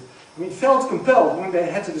positive, felt compelled when they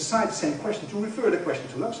had to decide the same question to refer the question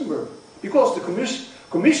to Luxembourg, because the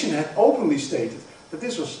Commission had openly stated that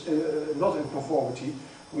this was not in conformity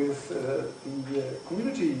with the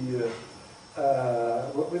community.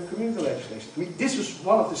 With community legislation. This was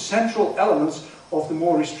one of the central elements of the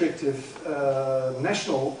more restrictive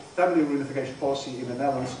national family reunification policy in the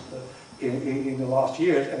Netherlands in the last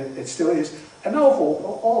years, and it still is. And now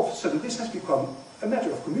all of a sudden this has become a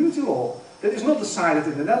matter of community law that is not decided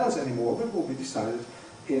in the Netherlands anymore, but will be decided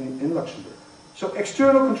in Luxembourg. So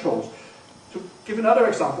external controls. To give another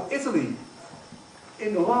example, Italy,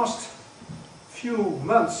 in the last few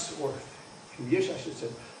months, or few years I should say,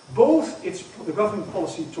 both the government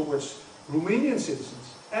policy towards Romanian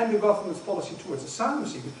citizens and the government's policy towards asylum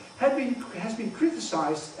seekers has been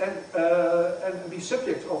criticized and be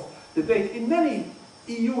subject of debate in many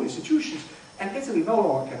EU institutions. And Italy no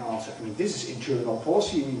longer can answer. This is internal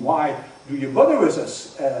policy. Why do you bother with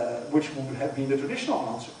us? Which would have been the traditional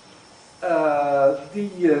answer.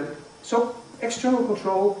 So external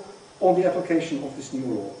control on the application of this new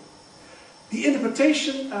law. The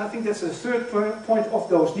interpretation, and I think that's the third point of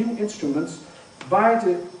those new instruments, by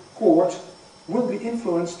the court will be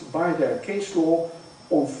influenced by their case law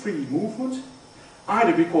on free movement,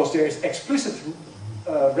 either because there is explicit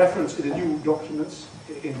reference in the new documents,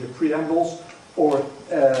 in the preambles, or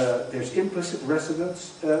there's implicit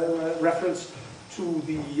reference to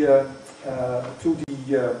their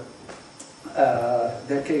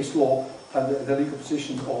case law and the legal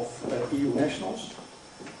position of EU nationals.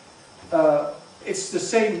 It's the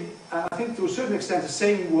same, I think to a certain extent the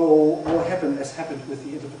same will happen as happened with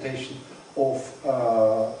the interpretation of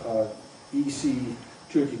EC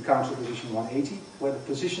Turkey Council Position 180, where the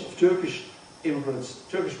position of Turkish immigrants,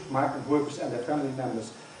 Turkish migrant workers and their family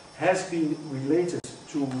members has been related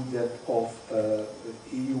to that of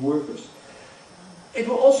EU workers. This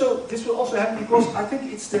will also happen because I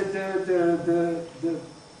think it's the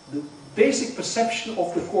basic perception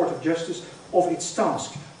of the Court of Justice of its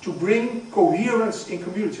task to bring coherence in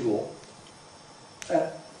community law,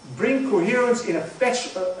 bring coherence in a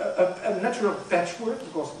natural patchwork,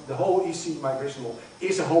 because the whole EC migration law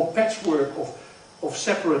is a whole patchwork of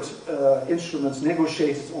separate instruments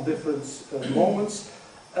negotiated on different moments.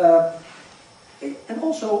 And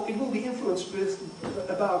also, it will be influenced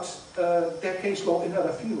about their case law in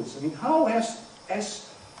other fields. I mean, how has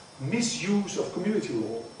misuse of community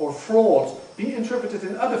law or fraud been interpreted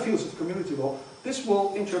in other fields of community law? This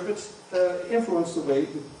will influence the way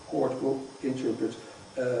the court will interpret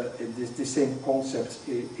the same concept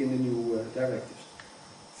in the new directives.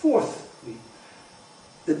 Fourthly,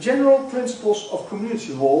 the general principles of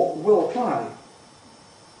community law will apply.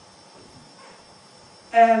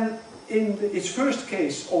 And in its first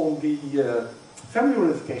case on the Family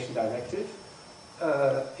Reunification Directive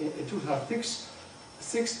in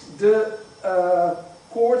 2006, the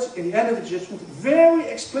court, in the end of the judgment, very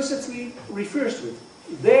explicitly refers to it.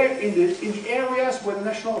 There, in the areas where the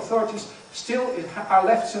national authorities still are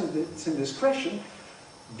left some discretion,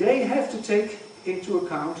 they have to take into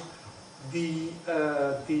account the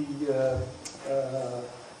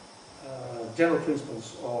general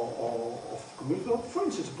principles of community law. For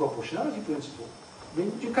instance, the proportionality principle. I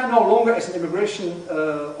mean, you can no longer, as an immigration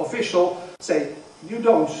official, say you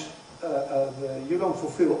don't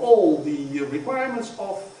fulfill all the requirements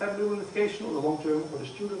of family reunification or the long-term or the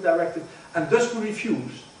student directive, and thus we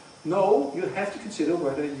refuse. No, you have to consider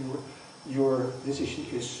whether your decision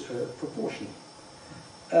is proportional.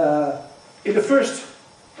 In the first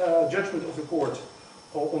judgment of the court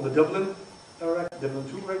on the Dublin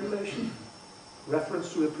II regulation,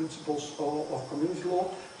 reference to the principles of community law,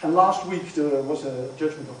 and last week there was a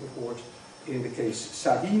judgment of the court in the case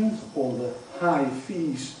Sahin on the high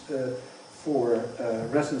fees for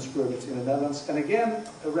residence permits in the Netherlands, and again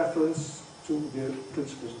a reference to the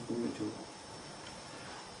principles of community law.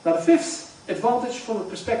 Now, the fifth advantage from the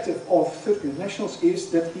perspective of third country nationals is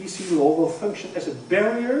that EC law will function as a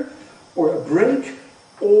barrier or a brake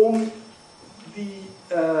on the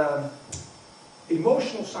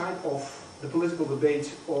emotional side of the political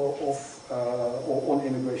debate on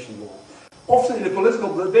immigration law. Often in the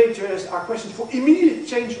political debate there are questions for immediate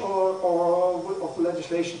change of the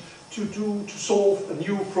legislation to solve a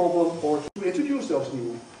new problem or to introduce those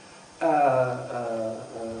new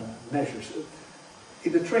measures.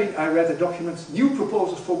 In the train I read a document, new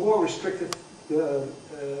proposals for more restrictive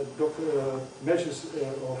measures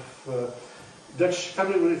of Dutch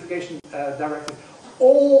Family Reunification Directive.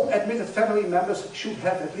 All admitted family members should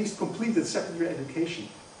have at least completed secondary education.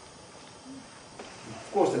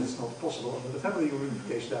 Of course, that is not possible under the Family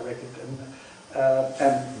Reunification Directive.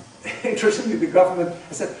 And interestingly, the government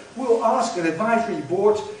has said, we'll ask an advisory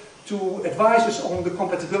board to advise us on the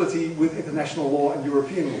compatibility with international law and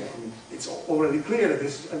European law. I mean, it's already clear that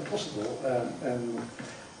this is impossible, and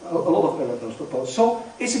a lot of those proposed. So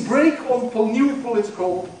it's a break on new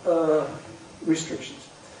political restrictions.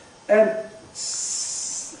 And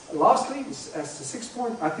lastly, as the sixth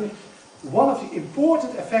point, I think one of the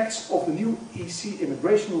important effects of the new EC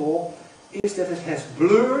immigration law is that it has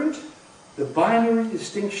blurred the binary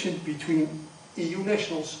distinction between EU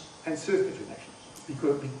nationals and third country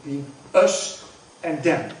nationals, between us and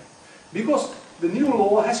them. Because the new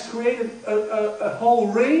law has created a whole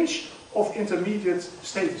range of intermediate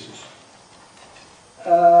statuses.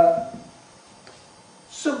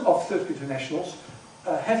 Some of third country nationals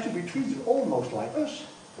have to be treated almost like us.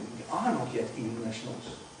 They are not yet EU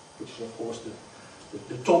nationals, which is of course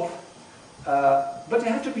the top. But they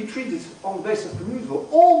have to be treated on the basis of community law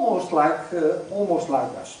almost like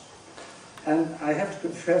us. And I have to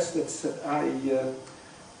confess that I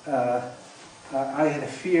had a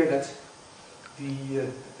fear that the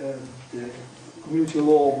community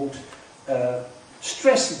law would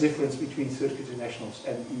stress the difference between third country nationals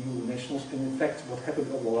and EU nationals, and in fact what happened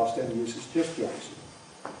over the last 10 years is just the opposite.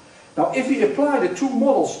 Now, if we apply the two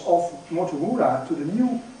models of Motomura to the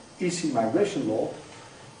new EC migration law,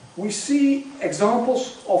 we see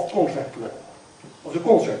examples of contract law, of the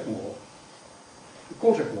contract law. The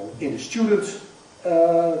contract law in the student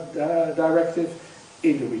directive,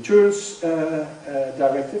 in the returns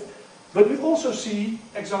directive, but we also see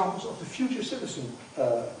examples of the future citizen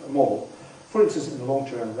model. For instance, in the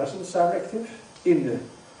long-term residence directive, in the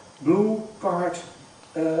blue card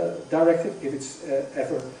directive, if it's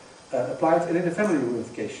ever applied, and in the family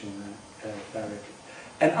reunification directive.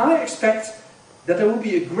 And I expect that there will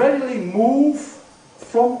be a gradually move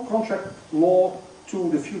from contract law to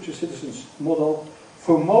the future citizens model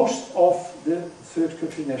for most of the third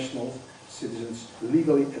country national citizens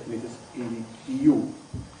legally admitted in the EU.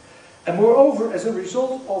 And moreover, as a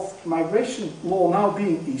result of migration law now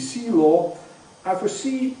being EC law, I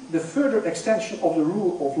foresee the further extension of the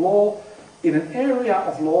rule of law in an area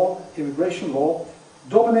of law, immigration law,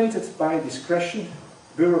 dominated by discretion,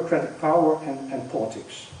 bureaucratic power and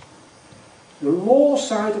politics. The law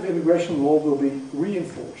side of immigration law will be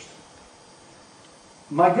reinforced.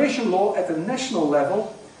 Migration law at the national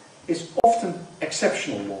level is often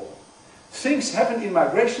exceptional law. Things happen in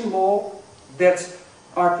migration law that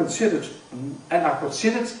are considered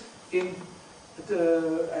in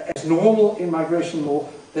as normal in migration law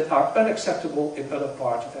that are unacceptable in other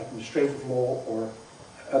parts of administrative law or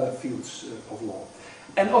other fields of law.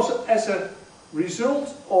 And also as a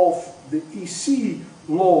result of the EC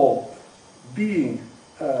law being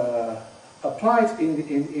applied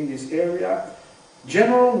in this area,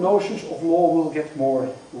 general notions of law will get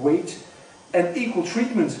more weight and equal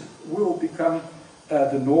treatment will become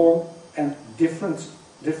the norm, and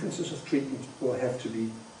differences of treatment will have to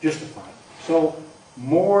be justified. So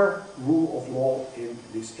more rule of law in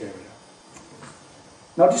this area.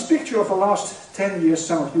 Now this picture of the last 10 years,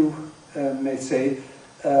 some of you may say,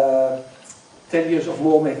 10 years of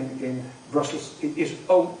lawmaking in Brussels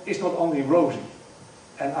is not only rosy.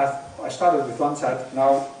 And I started with one side,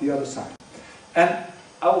 now the other side. And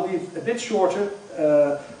I will be a bit shorter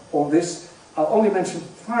on this. I'll only mention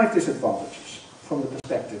 5 disadvantages from the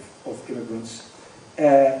perspective of immigrants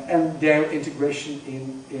and their integration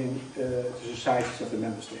in the societies of the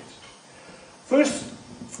member states. First,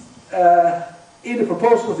 in the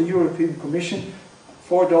proposal of the European Commission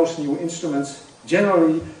for those new instruments,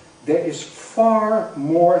 generally there is far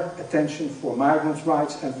more attention for migrants'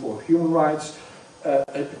 rights and for human rights,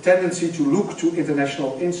 a tendency to look to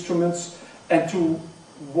international instruments and to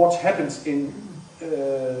what happens in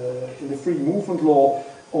the free movement law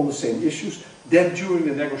on the same issues than during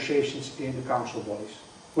the negotiations in the council bodies.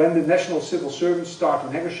 When the national civil servants start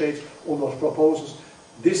to negotiate on those proposals,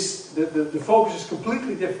 the focus is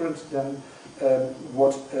completely different than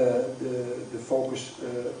what the focus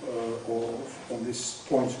on this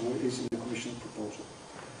point is in the Commission proposal.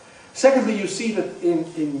 Secondly, you see that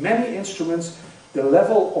in many instruments the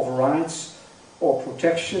level of rights or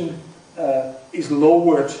protection is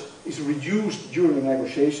lowered, is reduced during the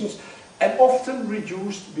negotiations, and often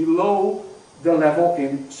reduced below the level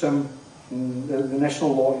in some the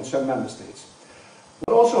national law in some member states.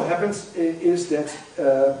 What also happens is that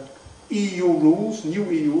EU rules, new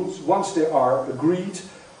EU rules, once they are agreed,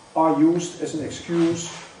 are used as an excuse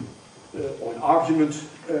or an argument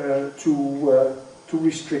to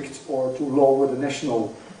restrict or to lower the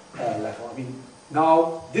national level. I mean,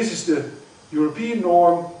 now this is the European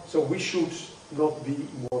norm, so we should not be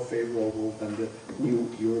more favorable than the new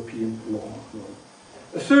European law norm.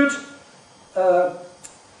 A third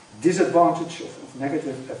disadvantage of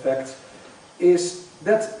negative effect is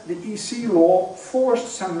that the EC law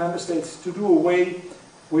forced some member states to do away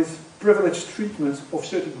with privileged treatment of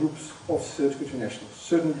certain groups of third country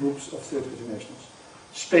nationals.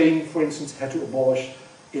 Spain, for instance, had to abolish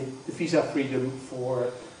the visa freedom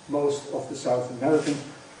for most of the South American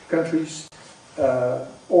countries,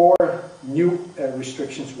 or new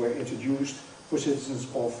restrictions were introduced for citizens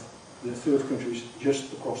of the third countries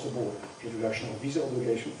just across the border. Introduction of visa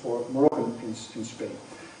obligation for Moroccan in Spain.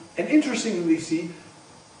 And interestingly,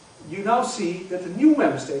 you now see that the new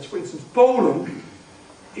member states, for instance Poland,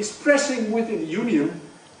 is pressing within the Union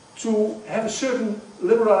to have a certain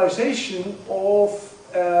liberalization of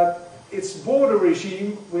its border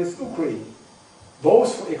regime with Ukraine,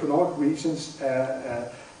 both for economic reasons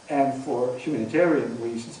and for humanitarian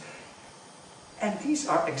reasons. And these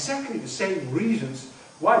are exactly the same reasons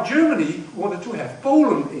why Germany wanted to have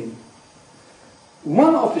Poland in.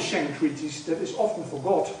 One of the Schengen treaties that is often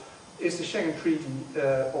forgot is the Schengen Treaty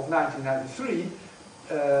of 1993,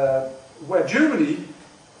 where Germany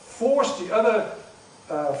forced the other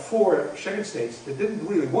 4 Schengen states that didn't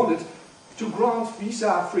really want it to grant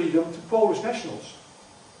visa freedom to Polish nationals.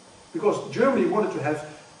 Because Germany wanted to have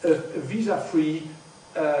a visa-free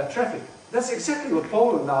traffic. That's exactly what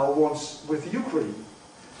Poland now wants with Ukraine.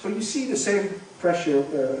 So you see the same pressure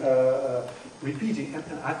repeating, and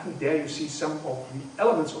I think there you see some of the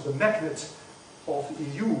elements of the magnet of the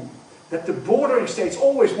EU, that the bordering states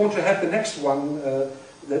always want to have the next one,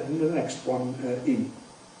 in.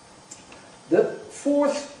 The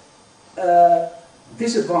fourth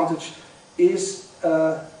disadvantage is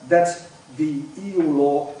that the EU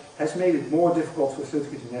law has made it more difficult for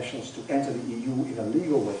third-country nationals to enter the EU in a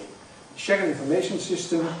legal way. The Schengen information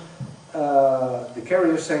system, the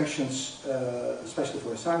carrier sanctions, especially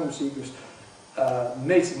for asylum seekers,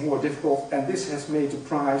 makes it more difficult, and this has made the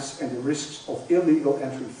price and the risks of illegal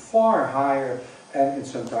entry far higher, and it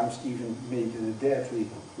sometimes even made it a deadly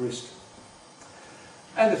risk.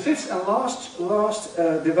 And the fifth and last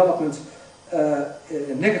development,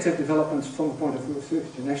 negative development from the point of view of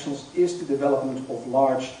third-country nationals, is the development of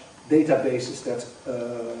large databases that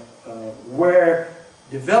were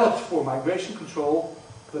developed for migration control,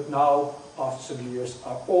 but now, after some years,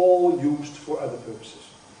 are all used for other purposes.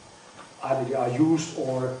 Either they are used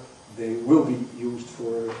or they will be used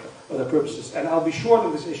for other purposes. And I'll be short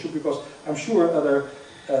on this issue because I'm sure other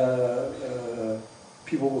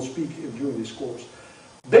people will speak during this course.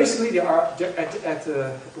 Basically, there are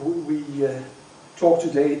we talk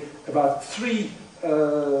today about three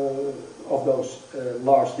of those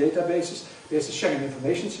large databases. There's the Schengen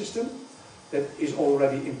information system that is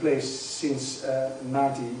already in place since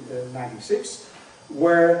 1996,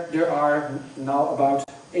 where there are now about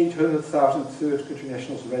 800,000 third-country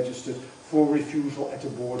nationals registered for refusal at the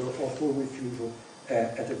border or for refusal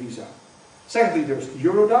at the visa. Secondly, there's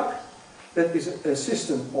Eurodac. That is a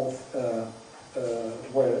system of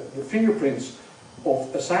where the fingerprints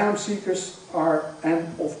of asylum seekers are and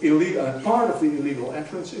of part of the illegal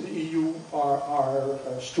entrants in the EU are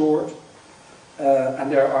stored.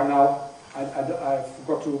 And there are now, I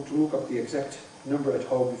forgot to look up the exact number at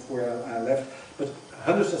home before I left, but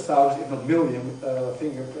hundreds of thousands, if not million,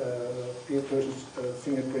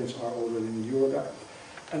 fingerprints are already in the Eurodac.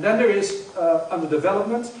 And then there is, under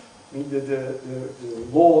development, I mean the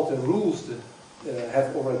law, the rules that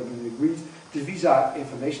have already been agreed, the Visa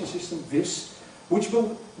Information System, VIS, which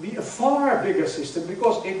will be a far bigger system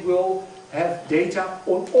because it will have data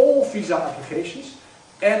on all visa applications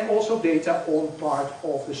and also data on part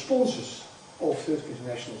of the sponsors of third-country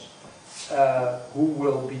nationals who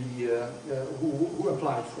will be who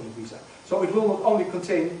applied for the visa. So it will not only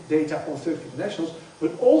contain data on third-country nationals,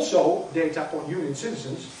 but also data on Union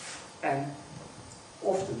citizens and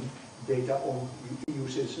often data on EU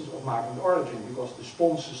citizens of migrant origin, because the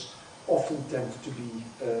sponsors often tend to be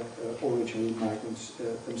original migrants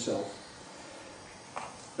themselves.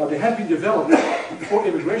 Now they have been developed for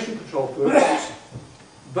immigration control purposes,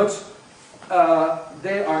 but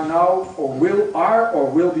they are now or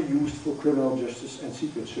will be used for criminal justice and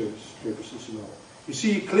secret service purposes as well. You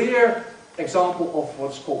see a clear example of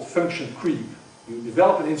what's called function creep. You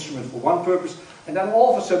develop an instrument for one purpose, and then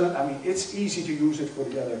all of a sudden, I mean, it's easy to use it for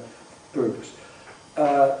the other purpose.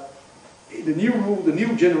 The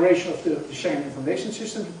new generation of the Schengen information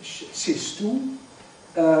system, Cees 2,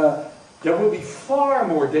 there will be far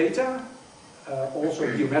more data, also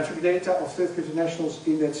biometric data of third-country nationals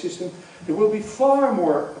in that system. There will be far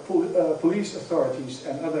more police authorities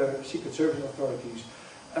and other secret service authorities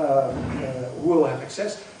who will have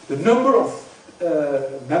access. The number of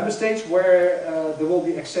member states where there will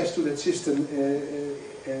be access to that system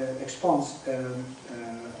expands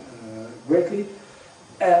greatly.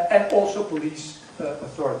 And also police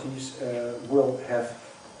authorities will have,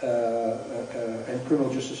 and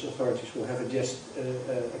criminal justice authorities will have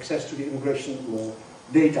access to the immigration law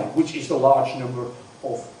data, which is the large number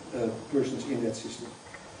of persons in that system.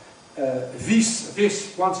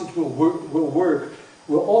 VIS, once it will work,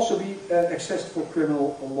 will also be accessed for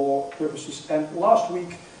criminal law purposes. And last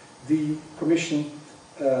week, the Commission,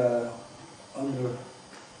 under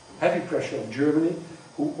heavy pressure of Germany,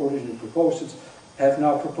 who originally proposed it, have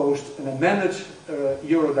now proposed an amended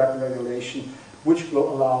Eurodac regulation which will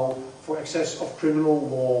allow for access of criminal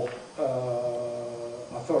law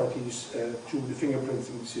authorities to the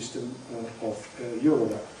fingerprinting system of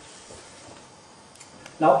Eurodac.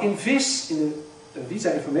 Now in VIS, in the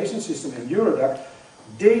Visa Information System and Eurodac,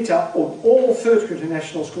 data on all third-country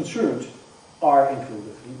nationals concerned are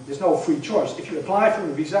included. There's no free choice. If you apply for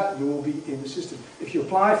a visa, you will be in the system. If you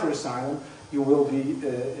apply for asylum, you will be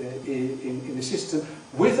in the system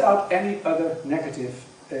without any other negative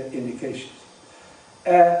indications.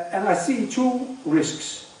 And I see two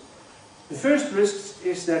risks. The first risk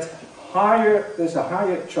is that there's a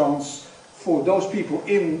higher chance for those people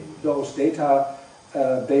in those data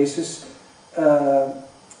bases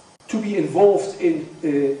to be involved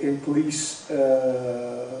in police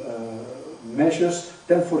measures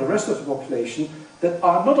than for the rest of the population that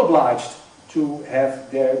are not obliged to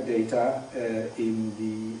have their data in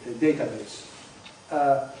the database.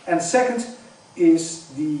 And second is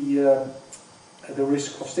the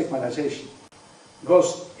risk of stigmatization,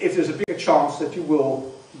 because if there's a bigger chance that you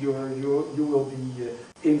will be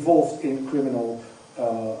involved in criminal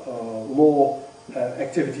law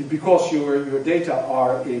activity because your data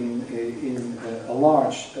are in a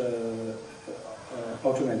large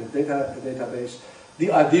automated database.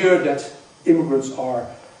 The idea that immigrants are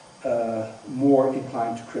more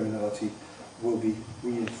inclined to criminality will be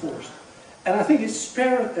reinforced. And I think it's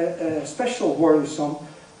especially worrisome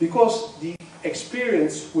because the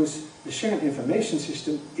experience with the Schengen information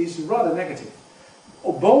system is rather negative.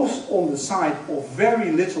 Both on the side of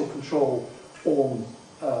very little control on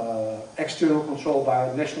external control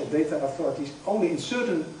by national data authorities. Only in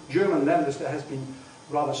certain German lands there has been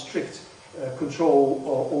rather strict control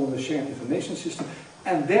on the Schengen information system.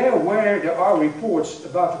 And there where there are reports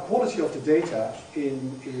about the quality of the data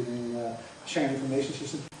in Schengen information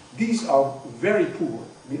system, these are very poor.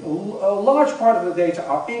 I mean, a large part of the data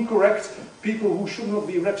are incorrect. People who should not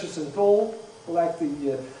be registered at all, like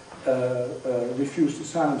the refused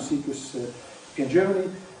asylum seekers in Germany.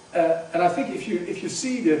 And I think if you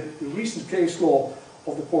see the recent case law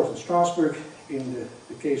of the court in Strasbourg in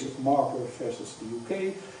the case of Marker versus the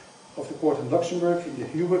UK, of the court in Luxembourg in the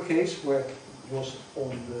Huber case, where it was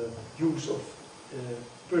on the use of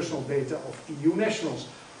personal data of EU nationals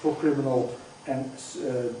for criminal and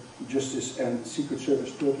justice and secret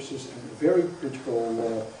service purposes, and a very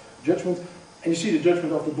critical judgment. And you see the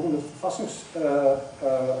judgment of the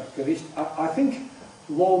Bundesverfassungsgericht. I think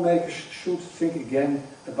lawmakers should think again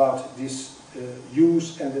about this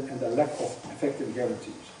use and the lack of effective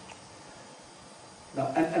guarantees.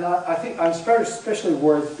 Now, and I think I'm especially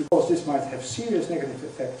worried because this might have serious negative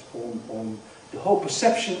effects on the whole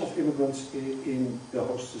perception of immigrants in the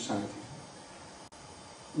host society.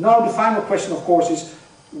 Now the final question, of course, is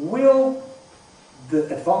will the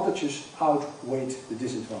advantages outweigh the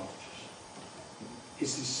disadvantages?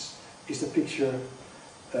 Is the picture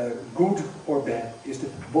good or bad? Is the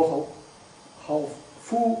bottle half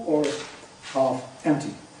full or half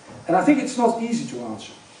empty? And I think it's not easy to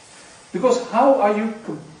answer. Because how are you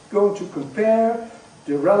going to compare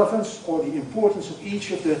the relevance or the importance of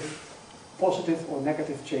each of the positive or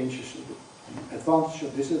negative changes, the advantages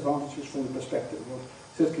or disadvantages from the perspective of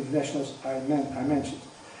third-country nationals I mentioned?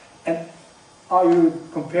 And are you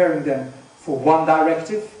comparing them for one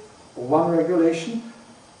directive or one regulation,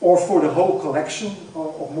 or for the whole collection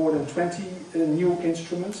of more than 20 new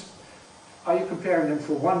instruments? Are you comparing them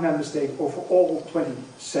for one member state or for all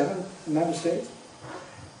 27 member states?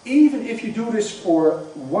 Even if you do this for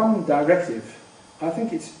one directive, I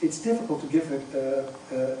think it's difficult to give a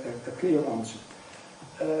clear answer.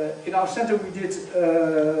 In our center we did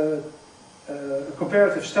a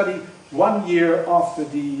comparative study 1 year after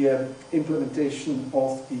the implementation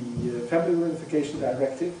of the Family Reunification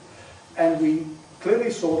Directive, and we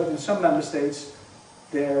clearly saw that in some member states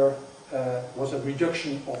there was a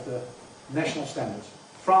reduction of the national standards.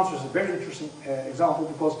 France was a very interesting example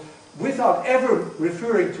because without ever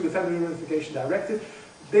referring to the Family Reunification Directive,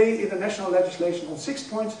 they in the national legislation on 6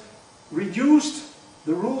 points reduced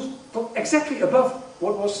the rules to exactly above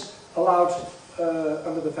what was allowed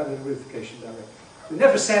under the Family Reunification Directive. They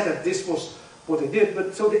never said that this was what they did,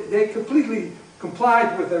 but so they completely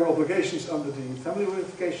complied with their obligations under the Family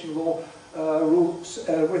Reunification law rules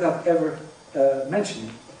without ever mentioning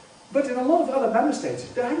it. But in a lot of other member states,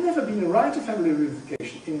 there had never been a right to family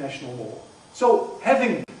reunification in national law. So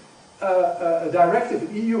having a directive,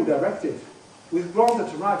 an EU directive, with granted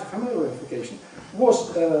the right to family reunification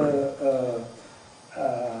was a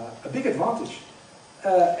big advantage.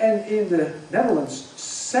 And in the Netherlands,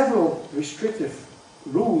 several restrictive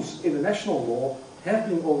rules in the national law have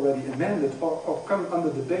been already amended or come under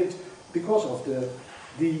debate because of the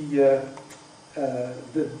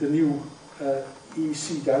new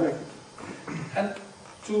EC directive. And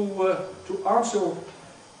to answer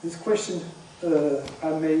this question, I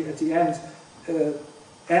may at the end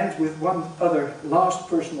end with one other last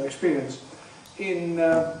personal experience.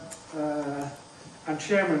 I'm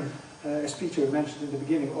chairman, as Peter mentioned in the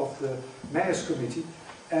beginning, of the Mayors Committee,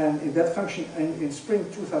 and in that function, in spring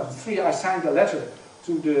 2003, I signed a letter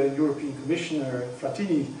to the European Commissioner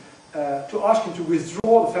Frattini to ask him to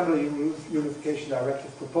withdraw the Family Reunification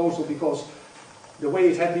Directive proposal because the way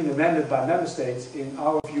it had been amended by member states, in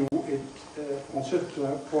our view, it on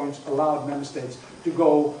certain points allowed member states to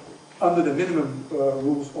go under the minimum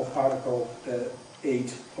rules of Article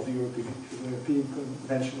 8 of the European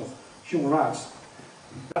Convention of Human Righs.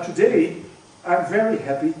 Now today, I'm very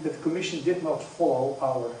happy that the Commission did not follow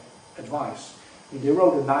our advice. I mean, they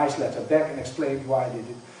wrote a nice letter back and explained why they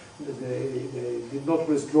did not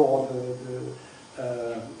withdraw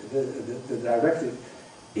the directive.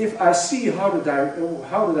 If I see how the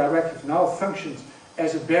directive now functions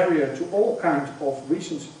as a barrier to all kinds of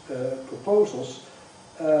recent proposals,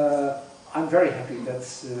 I'm very happy that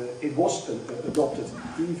it was adopted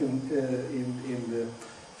even in the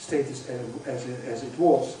status as it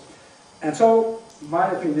was. And so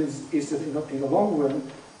my opinion is that in the long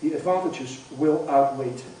run the advantages will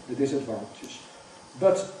outweigh the disadvantages.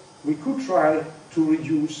 But we could try to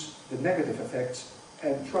reduce the negative effects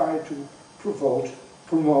and try to promote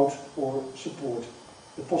or support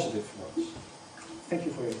the positive ones. Thank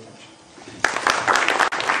you for your attention.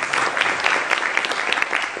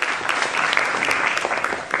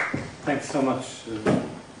 Thanks so much,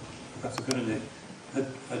 Professor Groenendijk.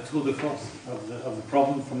 A tour de force of the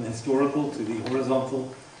problem, from the historical to the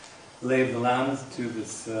horizontal lay of the land to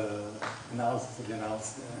this analysis of the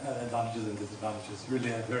advantages and disadvantages.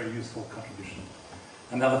 Really a very useful contribution.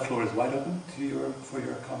 And now the floor is wide open to for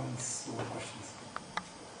your comments or questions.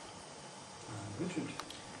 Richard.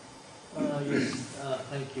 Yes,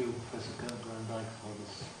 thank you, Professor Groenendijk, for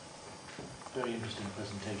this very interesting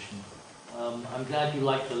presentation. I'm glad you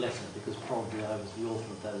liked the letter, because probably I was the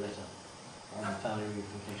author of that letter on family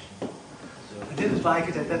reunification. So, I didn't like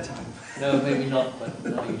it at that time. No, maybe not, but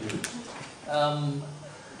now you do.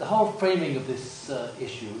 The whole framing of this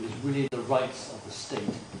issue is really the rights of the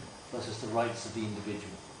state versus the rights of the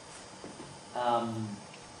individual.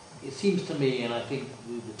 It seems to me, and I think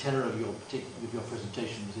the tenor of your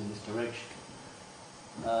presentation was in this direction,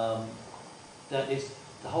 that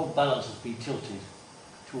the whole balance has been tilted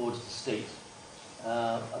towards the state.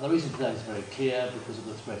 And the reason for that is very clear, because of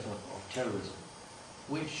the threat of terrorism,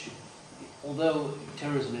 which, although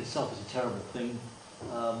terrorism itself is a terrible thing,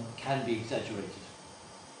 can be exaggerated,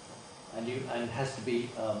 and has to be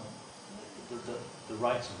the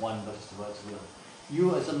rights of one versus the rights of the other.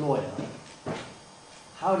 You, as a lawyer,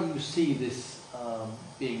 how do you see this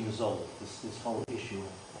being resolved, this whole issue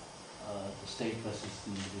of the state versus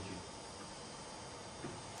the individual?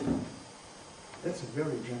 That's a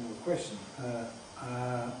very general question.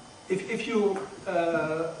 If you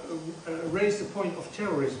raise the point of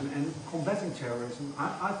terrorism and combating terrorism,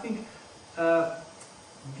 I think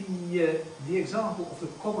the example of the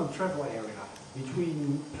common travel area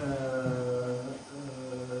between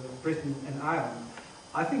Britain and Ireland,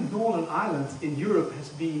 I think Northern Ireland in Europe has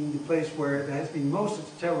been the place where there has been most of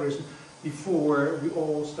the terrorism before we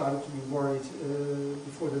all started to be worried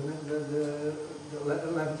before the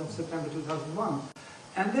 11th of September 2001.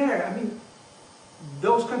 And there, I mean,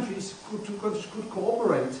 those countries could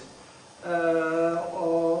cooperate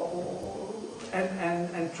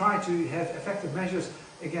and try to have effective measures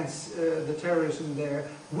against the terrorism there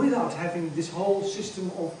without having this whole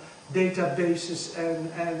system of databases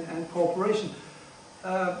and cooperation.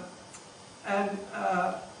 I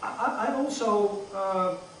also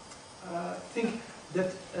think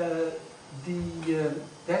that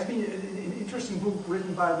there has been an interesting book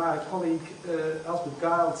written by my colleague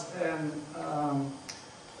Radboud and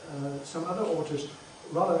some other authors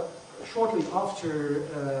rather shortly after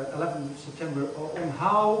 11th of September on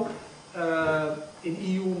how in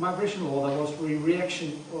EU migration law there was a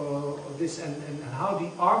reaction of this and how the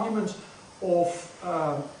arguments of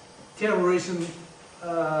terrorism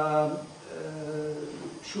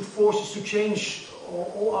should force us to change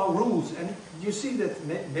all our rules. And you see that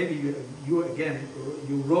maybe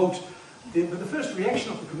you wrote, but the first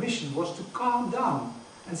reaction of the Commission was to calm down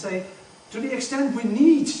and say, to the extent we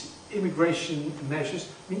need immigration measures,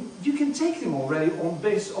 I mean, you can take them already on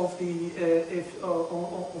basis of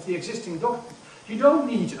the existing documents. You don't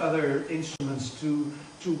need other instruments to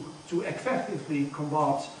effectively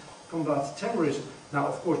combat terrorism. Now,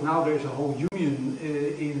 of course, now there's a whole union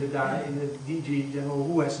in the DG General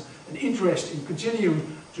who has an interest in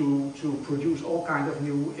continuing to produce all kinds of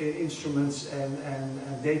new instruments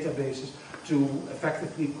and databases to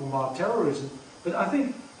effectively combat terrorism. But I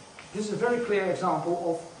think this is a very clear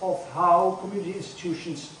example of how community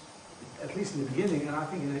institutions, at least in the beginning, and I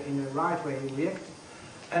think in the right way, reacted.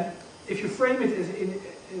 And if you frame it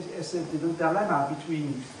as the dilemma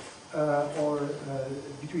between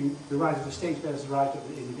between the right of the state versus the right of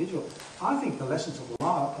the individual, I think the lessons of the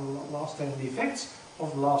last 10, the effects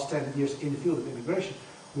of the last 10 years in the field of immigration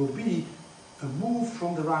will be a move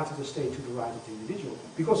from the right of the state to the right of the individual.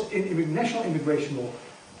 Because in national immigration law,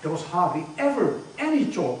 there was hardly ever any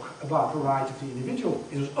talk about the right of the individual.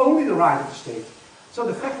 It was only the right of the state. So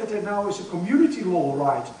the fact that there now is a community law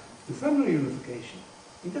right to family unification,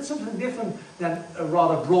 I mean, that's something different than a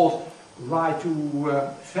rather broad right to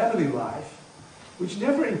family life, which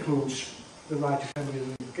never includes the right to family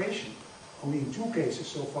unification. Only in 2 cases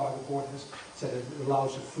so far the court has said it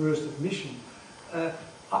allows a first admission.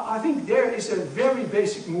 I think there is a very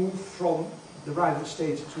basic move from the right of the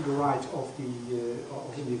state to the right of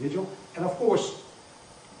the individual. And of course,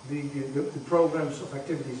 the programs of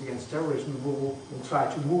activities against terrorism will try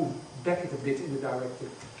to move back a bit in the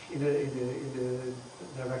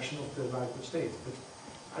direction of the radical state. But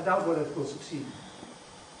I doubt whether it will succeed.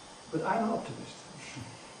 But I'm an optimist.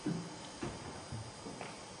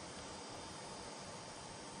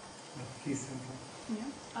 Please. Yeah.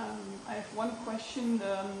 I have one question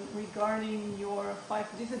regarding your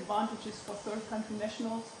 5 disadvantages for third country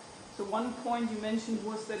nationals. So one point you mentioned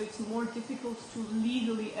was that it's more difficult to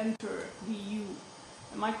legally enter the EU.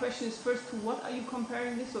 And my question is first, to what are you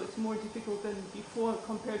comparing this? So it's more difficult than before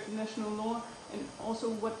compared to national law. And also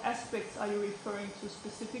what aspects are you referring to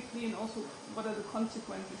specifically, and also what are the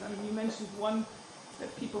consequences? I mean, you mentioned one,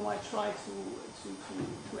 that people might try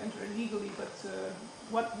to enter illegally, but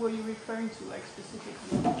what were you referring to, like,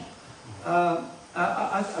 specifically?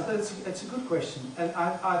 That's a good question, and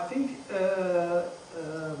I think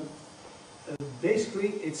basically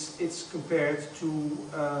it's compared to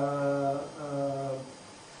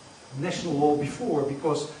national law before,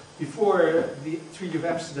 because before the Treaty of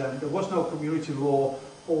Amsterdam there was no community law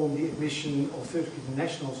on the admission of third country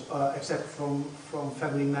nationals except from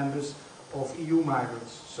family members of EU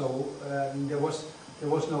migrants. So there was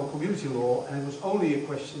no community law, and it was only a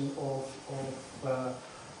question of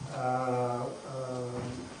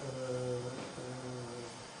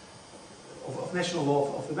national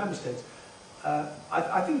law of the member states.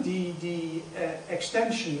 I think the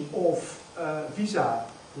extension of visa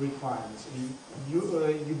requirements,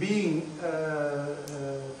 you being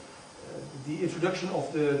the introduction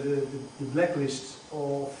of the blacklist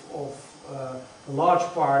of a large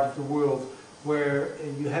part of the world where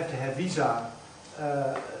you have to have visa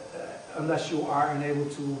unless you are unable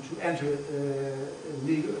to enter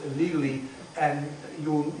legally, and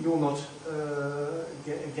you'll not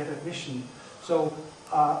get admission. So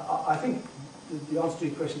I think the answer to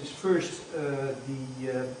your question is first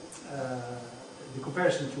the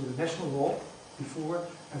comparison to the national law before,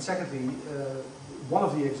 and secondly, one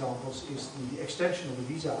of the examples is the extension of the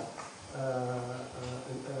visa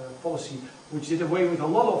policy, which did away with a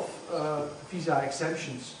lot of visa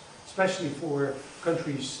exemptions, especially for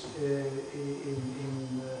countries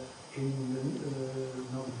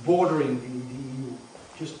bordering the EU,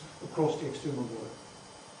 just across the external border.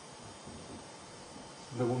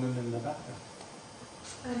 The woman in the back.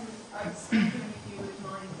 I was wondering if you would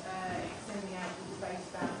mind extending out the debate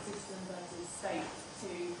about system versus state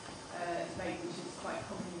to a debate which is quite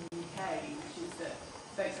common in the UK, which is that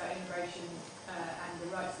debates about immigration and the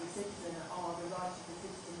rights of the citizen are the right of the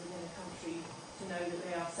citizen within a country to know that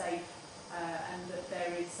they are safe and that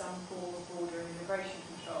there is some form of border and immigration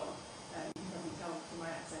control. You can probably tell from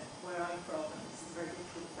my accent where I'm from, and this is a very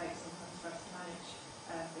difficult debate sometimes for us to manage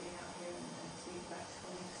being out here and speaking back to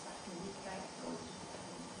colleagues back in the UK or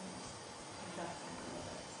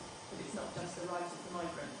but it's not just the right of the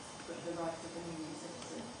migrant, but the right of the new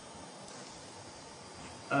citizen.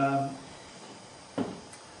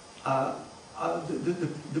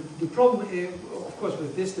 The problem, of course,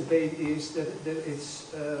 with this debate is that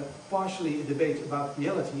it's partially a debate about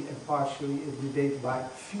reality and partially a debate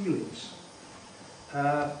about feelings.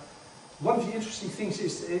 One of the interesting things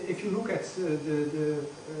is, if you look at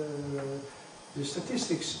the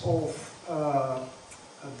statistics of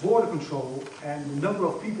border control and the number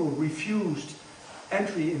of people refused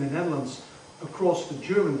entry in the Netherlands across the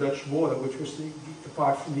German-Dutch border, which was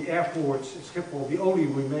apart from the airport, Schiphol, the only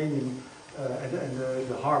remaining, and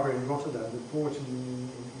the harbour in Rotterdam, the port in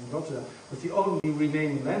Rotterdam, was the only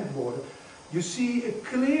remaining land border, you see a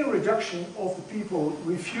clear reduction of the people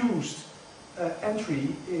refused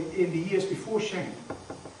entry in the years before Schengen.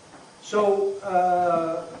 So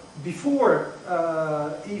before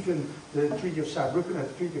even the Treaty of Saarbrücken and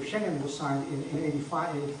the Treaty of Schengen was signed in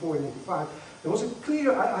 84 and 85, there was a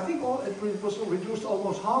clear, I think it was reduced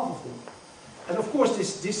almost half of them. And of course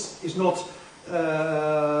this is not,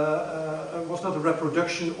 was not a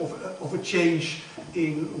reproduction of a change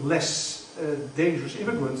in less dangerous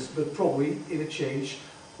immigrants, but probably in a change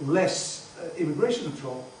less immigration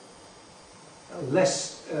control,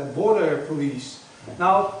 less border police.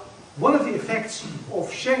 Now, one of the effects of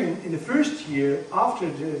Schengen in the first year after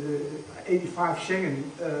the 85 Schengen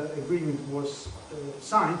agreement was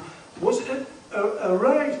signed was a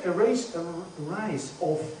rise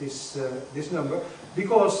of this number,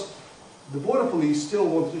 because the border police still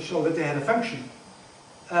wanted to show that they had a function.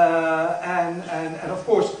 And of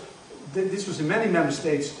course, this was in many member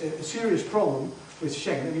states a serious problem with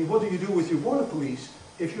Schengen. I mean, what do you do with your border police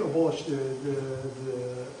if you abolish the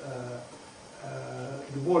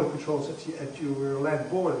border controls at your land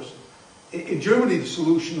borders? In Germany, the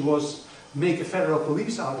solution was make a federal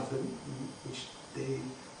police out of them, which they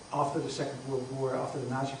after the Second World War, after the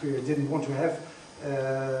Nazi period, didn't want to have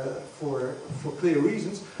for clear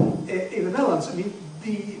reasons. In the Netherlands, I mean,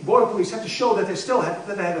 the border police had to show that they still had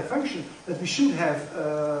a function, that we should have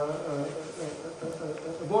a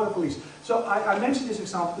border police. So I mentioned this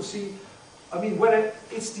example to see, I mean, whether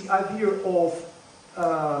it's the idea of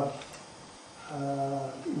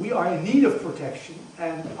we are in need of protection,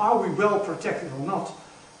 and are we well protected or not?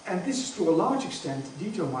 And this is to a large extent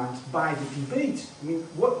determined by the debate. I mean,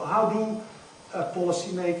 how do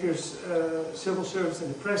policymakers, civil servants, and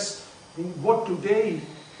the press, I mean, how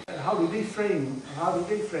do they frame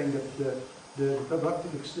the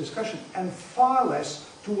public discussion, and far less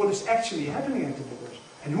to what is actually happening at the borders,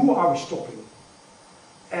 and who are we stopping,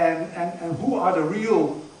 and who are the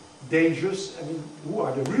real dangers, I mean, who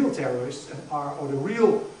are the real terrorists, and or the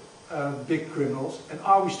real big criminals, and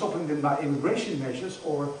are we stopping them by immigration measures,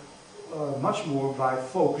 or much more by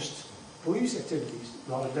focused police activities,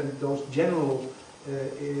 rather than those general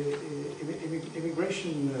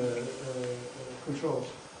immigration controls.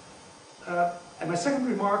 And my second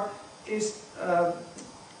remark is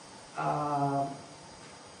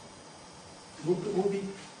will be,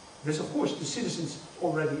 there's of course the citizens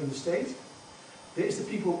already in the state, there is the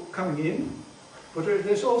people coming in, but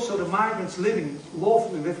there's also the migrants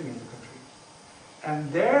lawfully living in the country.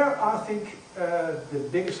 And there, I think, the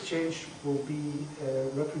biggest change will be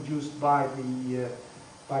reproduced by the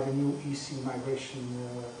new EC migration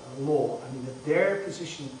law. I mean, that their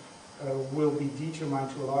position will be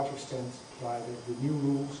determined to a large extent by the new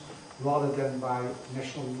rules, rather than by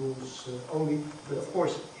national rules only. But of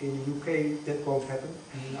course, in the UK that won't happen,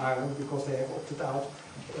 and in Ireland, because they have opted out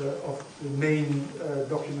of the main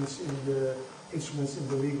documents in the instruments in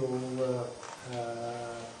the legal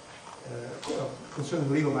concerning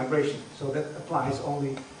legal migration. So that applies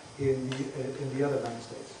only in the other member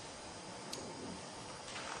states.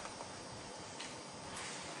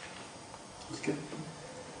 Okay.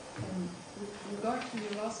 With regard to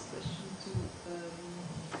your last question, to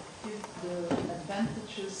give the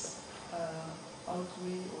advantages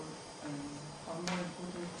outweigh or are more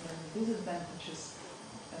important than the disadvantages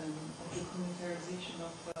of the communitarization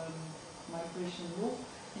of migration law,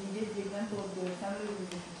 and you gave the example of the family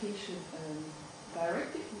reunification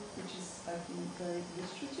directive, which is, I think, very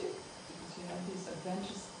illustrative, because you have these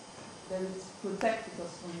advantages that it protected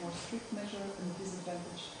us from more strict measure, and the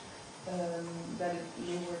disadvantage that it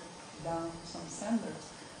lowered down some standards.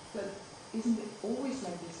 But isn't it always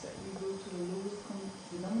like this, that we go to the lowest common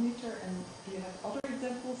denominator? And do you have other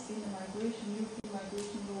examples in the European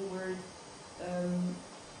migration law where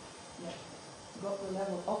got the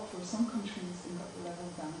level up for some countries and got the level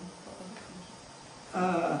down for other countries?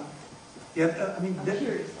 I mean,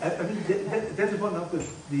 that is one of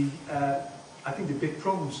the I think the big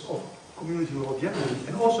problems of community law generally,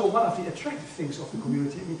 and also one of the attractive things of the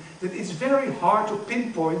community. I mean, that it's very hard to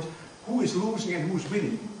pinpoint who is losing and who is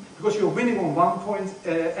winning, because you're winning on one point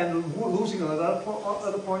and losing on another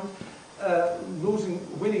point,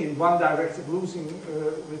 winning in one directive, losing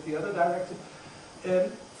with the other directive.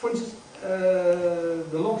 For instance,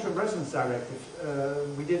 the long-term residence directive.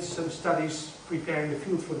 We did some studies preparing the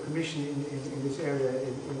field for the Commission in this area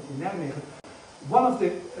in Nijmegen. One of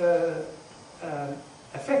the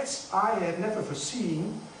effects I had never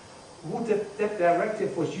foreseen would that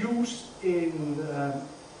directive was used in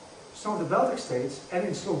some of the Baltic states and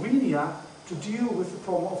in Slovenia to deal with the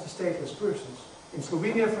problem of the stateless persons. In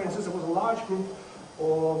Slovenia, for instance, there was a large group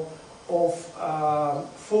of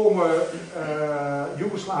former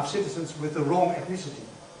Yugoslav citizens with the wrong ethnicity.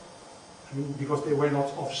 I mean, because they were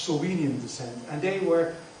not of Slovenian descent, and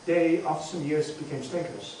they after some years became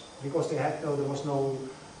stateless because there was no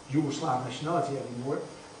Yugoslav nationality anymore.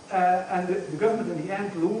 And the government in the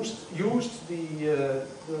end used the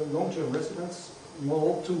long-term residence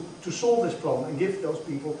law to solve this problem and give those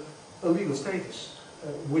people a legal status,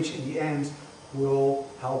 which in the end will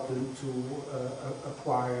help them to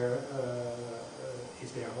acquire,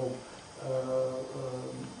 is their hope,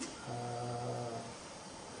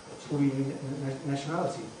 Slovenian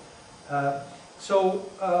nationality.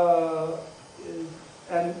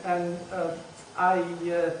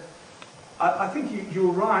 I think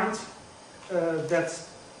you're right that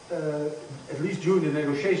at least during the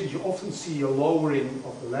negotiations you often see a lowering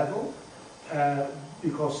of the level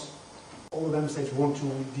because all the member states want to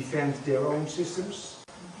defend their own systems,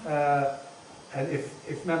 and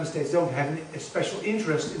if member states don't have a special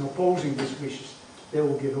interest in opposing these wishes, they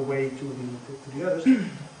will give away to the others.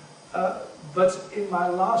 But in my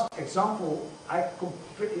last example,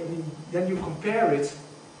 then you compare it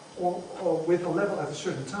with a level at a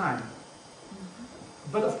certain time.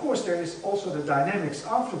 but of course there is also the dynamics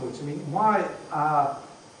afterwards. I mean, why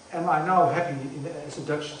am I now happy as a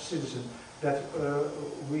Dutch citizen that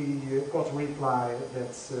we got a reply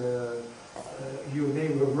that your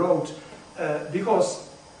neighbor wrote? Because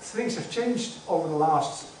things have changed over the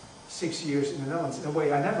last 6 years in the Netherlands in a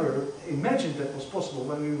way I never imagined that was possible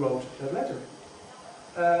when we wrote that letter.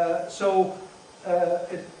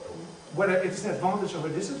 Whether it's an advantage or a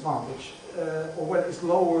disadvantage, or whether it's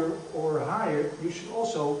lower or higher, you should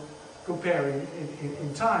also compare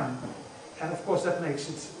in time. And of course that makes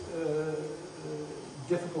it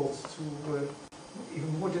difficult to,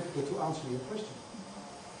 even more difficult to answer your question.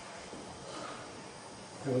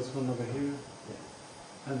 There was one over here.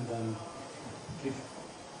 Yeah. And then, please.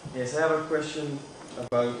 Yes, I have a question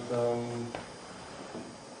about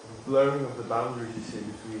blurring of the boundaries, you say,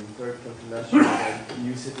 between third country nationals and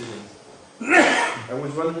EU citizens. I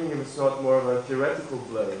was wondering if it's not more of a theoretical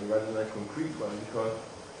blurring rather than a concrete one, because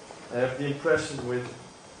I have the impression with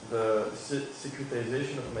the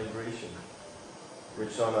securitization of migration,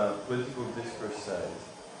 which on a political discourse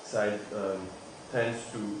side tends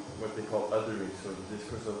to what they call othering, so the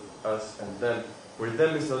discourse of us and them, where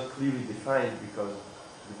them is not clearly defined because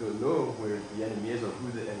we don't know where the enemy is or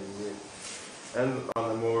who the enemy is. And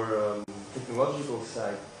on a more technological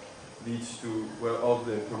side, leads to, well, all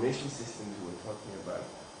the information systems we're talking about,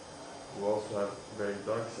 who also have very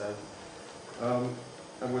dark sides.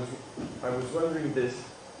 I was wondering this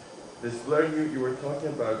blurring you were talking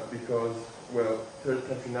about, because, well, third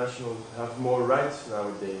country nationals have more rights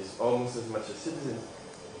nowadays, almost as much as citizens.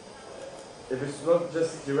 If it's not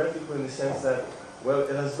just theoretical in the sense that, well,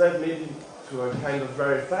 it has led maybe to a kind of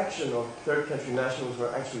rarefaction of third country nationals who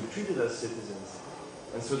are actually treated as citizens.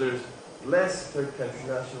 And so there's less third country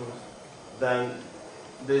nationals than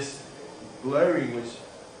this blurring, which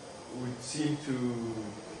would seem to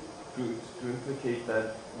implicate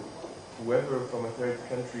that whoever from a third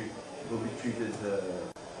country will be treated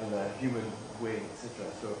in a human way,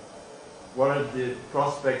 etc. So what are the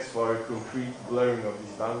prospects for a concrete blurring of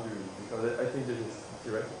these boundaries? Because I think this is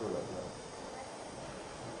theoretical right now.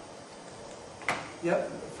 Yeah,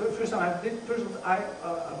 first time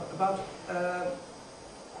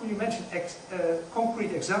could you mention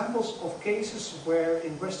concrete examples of cases where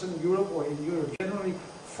in Western Europe or in Europe generally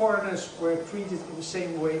foreigners were treated in the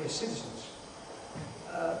same way as citizens?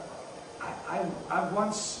 I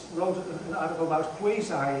once wrote an article about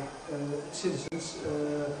quasi-citizens,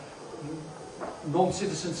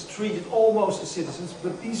 non-citizens treated almost as citizens,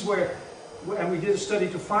 but these were, and we did a study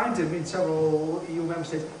to find them in several EU member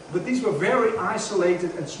states, but these were very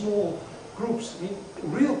isolated and small groups. I mean,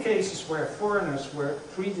 real cases where foreigners were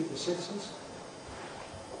treated as citizens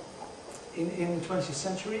in the 20th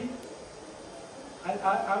century,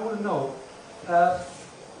 I want to know.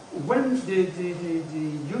 When the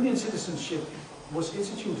union citizenship was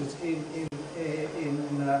instituted in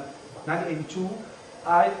 1982,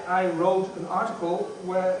 I wrote an article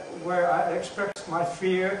where I expressed my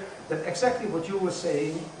fear that exactly what you were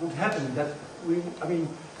saying would happen. That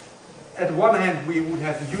at one hand we would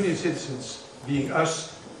have the union citizens being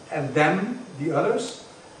us and them, the others,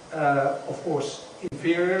 of course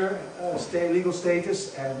inferior legal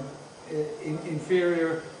status and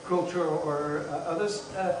inferior culture or others,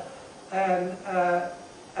 and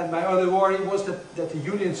my other worry was that the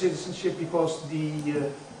union citizenship, because the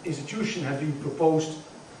institution had been proposed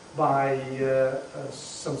by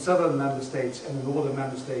some southern member states and the northern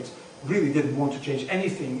member states, really didn't want to change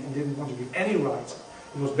anything and didn't want to give any rights.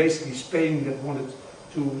 It was basically Spain that wanted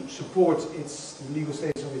to support its legal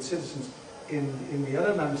status of its citizens in the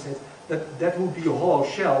other member states, that would be a hollow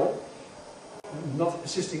shell, not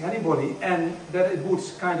assisting anybody, and that it would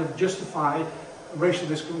kind of justify racial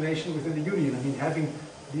discrimination within the union. I mean, having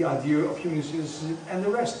the idea of union citizenship and the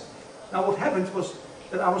rest. Now what happened was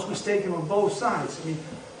that I was mistaken on both sides. I mean,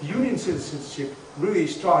 the union citizenship really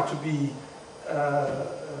started to be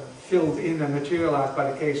filled in and materialized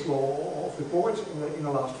by the case law of the courts in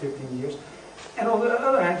the last 15 years. And on the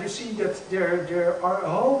other hand, you see that there are a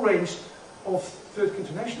whole range of third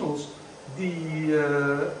country nationals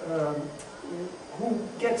who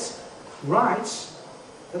gets rights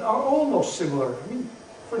that are almost similar. I mean,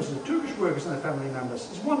 for instance, Turkish workers and their family members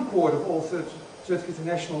is 1/4 of all third country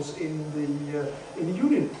nationals in the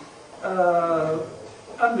union.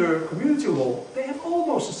 Under community law, they have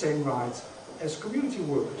almost the same rights as community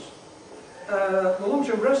workers. The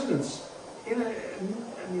long-term residents,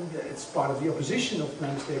 it's part of the opposition of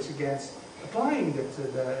member states against applying the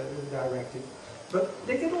directive, but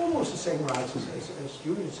they get almost the same rights as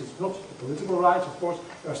unions. It's not the political rights, of course,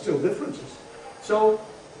 there are still differences. So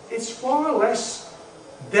it's far less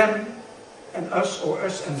them and us, or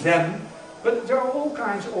us and them, but there are all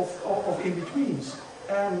kinds of in-betweens.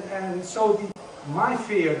 And so my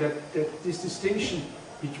fear that this distinction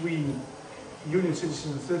between Union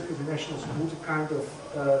citizens and third country nationals would kind of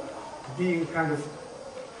being kind of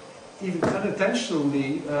even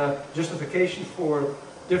unintentionally justification for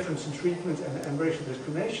difference in treatment and racial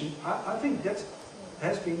discrimination. I think that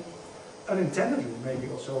has been unintendedly, maybe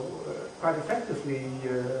also quite effectively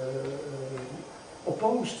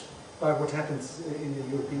opposed by what happens in the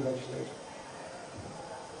European legislation.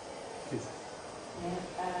 Please.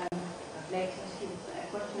 Yeah, I'd like to ask you a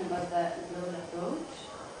question about the global approach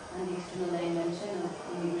and the external dimension of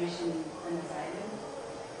immigration and asylum.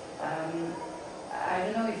 I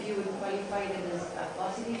don't know if you would qualify it as a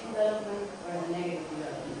positive development or a negative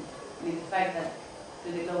development. I mean, the fact that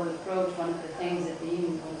to the global approach, one of the things that the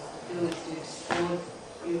Union wants to do is to export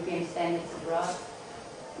European standards abroad.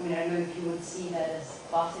 I mean, I don't know if you would see that as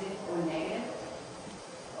positive or negative,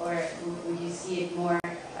 or would you see it more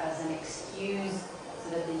as an excuse so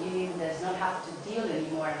that the Union does not have to deal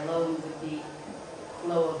anymore alone with the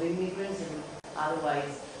flow of immigrants that would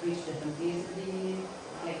otherwise reach the frontiers of the Union?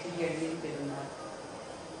 I'd like to hear a little bit on that.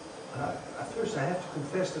 At first, I have to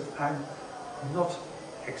confess that I'm not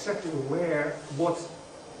exactly aware what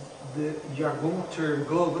the jargon term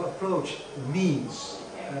global approach means.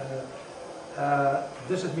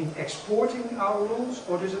 Does it mean exporting our rules,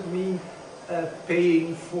 or does it mean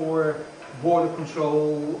paying for border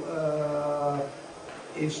control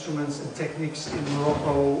instruments and techniques in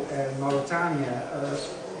Morocco and Mauritania?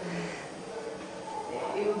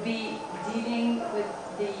 It would be dealing with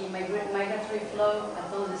the migratory flow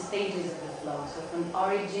at all the stages of the flow, so from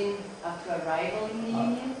origin up to arrival in the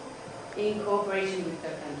Union, in cooperation with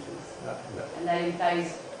third countries. And that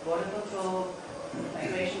implies border control,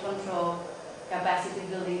 migration control, capacity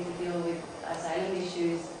building to deal with asylum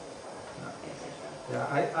issues, etc.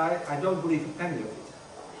 Yeah, I don't believe a penny of it.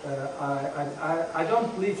 I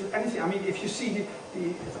don't believe anything. I mean, if you see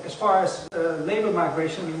as far as labor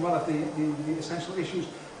migration, I mean, one of the essential issues.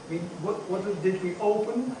 I mean, what did we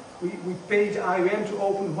open? We paid IOM to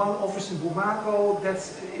open one office in Bamako that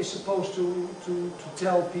is supposed to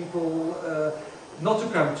tell people not to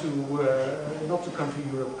come to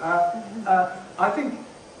Europe. I think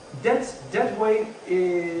that way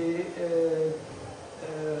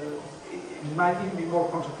might even be more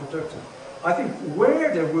counterproductive. I think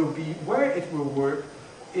where it will work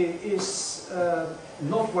is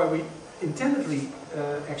not where we intendedly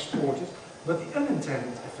export it, but the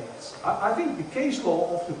unintended effects. I think the case law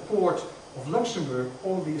of the Court of Luxembourg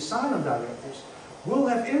on the asylum directives will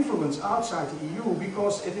have influence outside the EU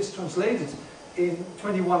because it is translated in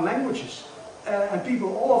 21 languages and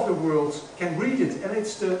people all over the world can read it, and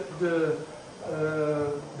it's the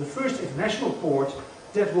first international court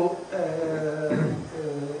that will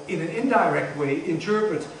in an indirect way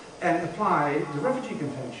interpret and apply the Refugee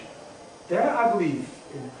Convention. There I believe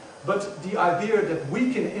in. But the idea that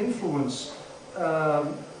we can influence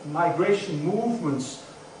migration movements,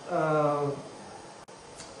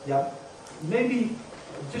 maybe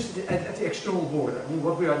just at the external border. I mean,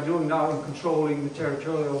 what we are doing now in controlling the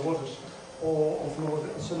territorial waters of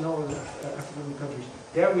some northern African countries,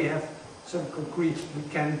 there we have some concrete, we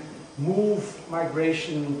can move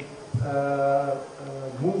migration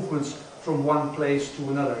movements from one place to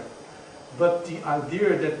another. But the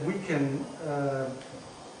idea that we can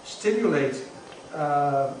stimulate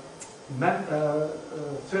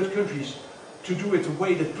third countries to do it the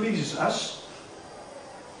way that pleases us.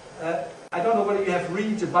 I don't know whether you have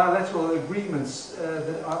read the bilateral agreements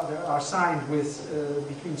that are signed with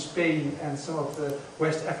between Spain and some of the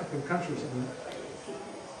West African countries. I mean,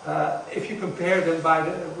 if you compare them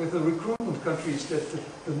with the recruitment countries that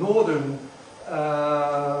the northern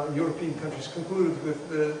European countries concluded with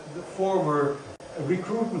the former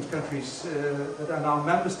recruitment countries that are now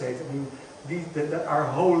member states. I mean, that are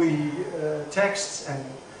holy texts,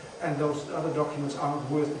 and those other documents aren't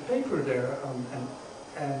worth the paper they're on.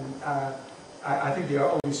 I think they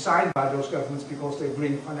are only signed by those governments because they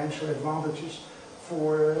bring financial advantages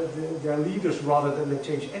for their leaders rather than they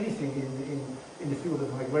change anything in the field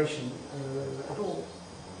of migration at all.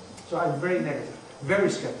 So I'm very negative, very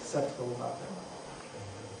skeptical about that.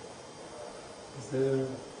 Is there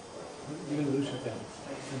even the Lucia can?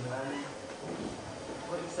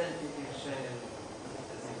 What extent do you think Schengen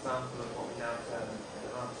is an example of what we now term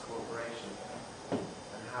enhanced cooperation?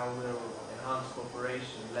 And how will enhanced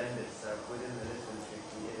cooperation lend itself within the Lisbon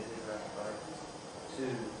Treaty, if it is ratified, to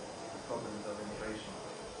the problems of immigration?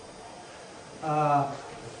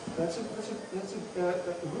 That's a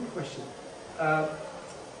good question.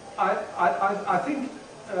 I think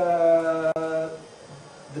the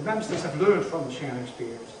member states have learned from the Schengen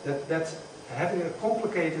experience. That having a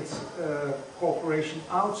complicated cooperation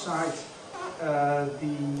outside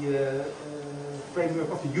the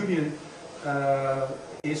framework of the Union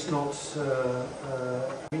is not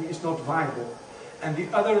viable. And the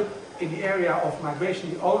other, in the area of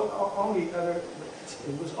migration, the only other,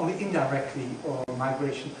 it was only indirectly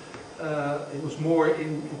migration. It was more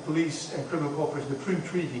in police and criminal cooperation, the Prüm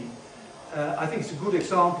Treaty. I think it's a good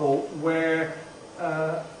example where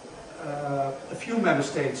a few member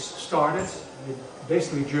states started, with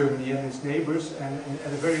basically Germany and its neighbors, and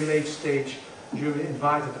at a very late stage Germany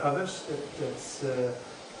invited others that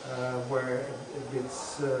were a bit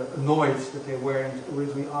annoyed that they weren't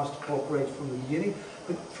originally asked to cooperate from the beginning.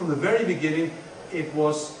 But from the very beginning it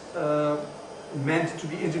was meant to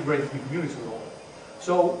be integrated with community law.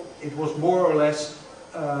 So it was more or less,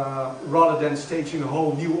 rather than staging a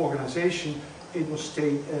whole new organization, it was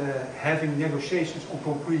having negotiations on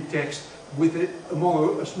concrete text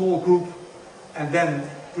among a small group, and then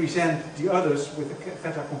present the others with a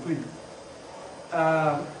fait accompli.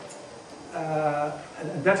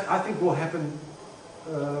 And that, I think, will happen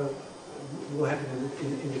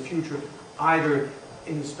in the future, either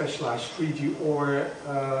in a specialized treaty or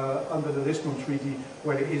under the Lisbon Treaty,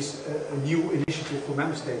 where there is a new initiative for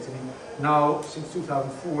member states. I mean, now, since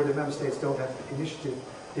 2004, the member states don't have initiative.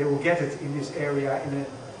 They will get it in this area in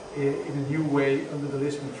a new way under the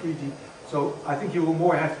Lisbon Treaty. So I think you will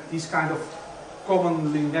more have these kind of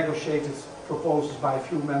commonly negotiated proposals by a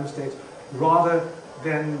few member states, rather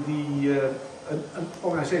than an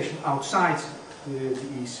organization outside the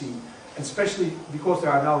EC. And especially because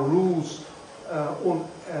there are now rules on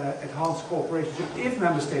enhanced cooperation. So if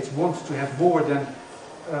member states want to have more than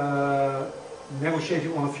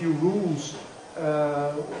negotiating on a few rules,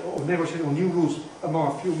 or negotiating on new rules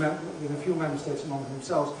among with a few member states among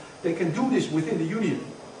themselves, they can do this within the Union.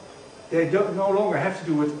 They no longer have to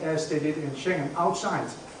do it as they did in Schengen, outside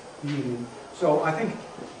the Union. So I think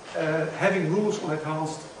having rules on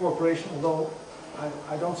enhanced cooperation, although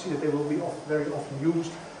I don't see that they will be very often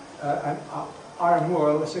used, are more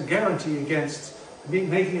or less a guarantee against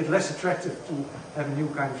making it less attractive to have a new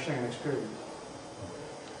kind of Schengen experience.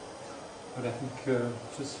 But I think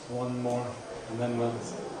just one more, and then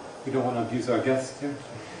we don't want to abuse our guests here.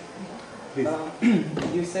 Please.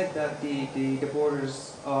 You said that the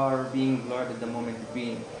borders are being blurred at the moment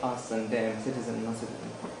between us and them, citizen and non-citizen.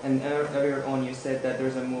 And earlier on you said that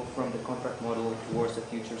there's a move from the contract model towards the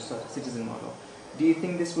future citizen model. Do you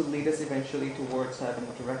think this would lead us eventually towards having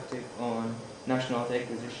a directive on nationality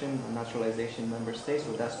acquisition and naturalization in member states,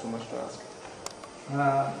 or that's too much to ask?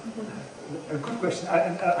 A good question.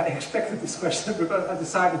 I expected this question, but I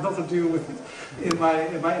decided not to deal with it in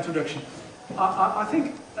my introduction. I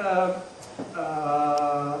think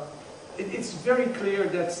it's very clear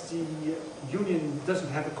that the Union doesn't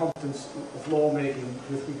have a competence of lawmaking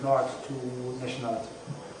with regard to nationality.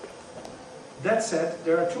 That said,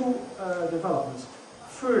 there are two developments.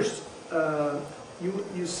 First,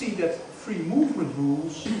 you see that free movement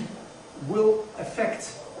rules will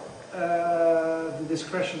affect the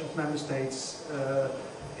discretion of member states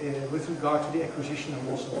with regard to the acquisition and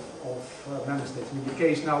loss of member states. I mean, the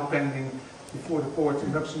case now pending before the court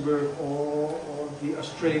in Luxembourg, or the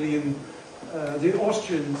Austrian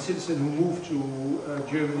citizen who moved to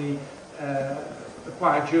Germany,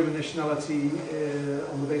 acquired German nationality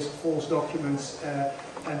on the basis of false documents,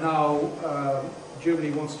 and now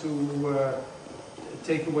Germany wants to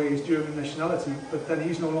take away his German nationality, but then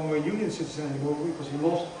he's no longer a Union citizen anymore because he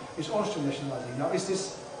lost his Austrian nationality. Now, is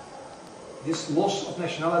this loss of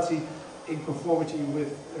nationality in conformity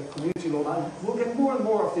with community law? Now, we'll get more and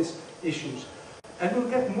more of these issues, and we'll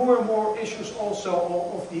get more and more issues also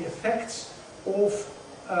of the effects of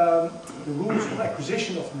the rules of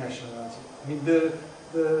acquisition of nationality. I mean, the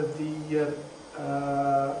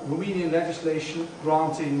Romanian legislation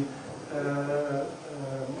granting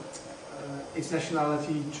its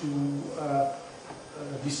nationality to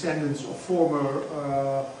descendants of former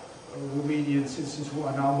Romanian citizens who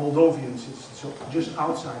are now Moldovan citizens, so just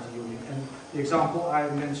outside the Union. And the example I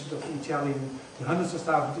mentioned of the hundreds of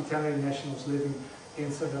thousands of Italian nationals living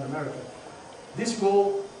in Southern America. This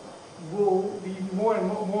will be more and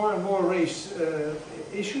more raise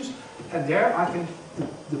issues, and there I think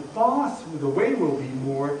the path, the way will be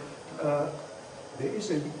more. There is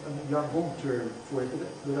a jargon term for it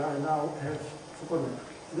that I now have forgotten.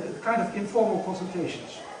 The kind of informal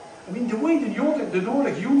consultations. I mean, the way the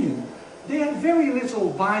Nordic Union, they had very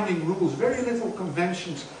little binding rules, very little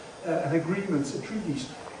conventions and agreements and treaties,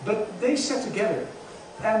 but they sat together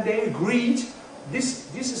and they agreed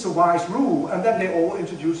this is a wise rule, and then they all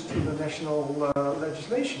introduce it in the national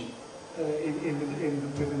legislation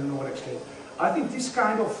within the Nordic states. I think this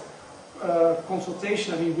kind of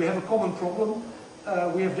consultation, I mean, we have a common problem,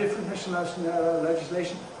 we have different national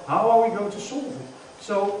legislation, how are we going to solve it?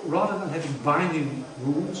 So rather than having binding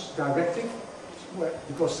rules, directive,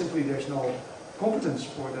 because simply there's no competence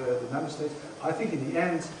for the member states, I think in the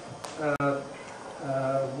end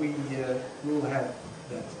we will have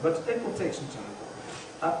that. But it will take some time.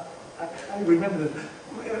 I remember that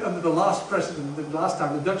under the last president, the last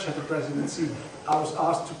time the Dutch had the presidency, I was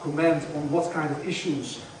asked to comment on what kind of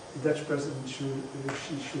issues the Dutch president should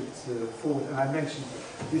forward, and I mentioned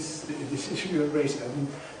this issue you raised. I mean,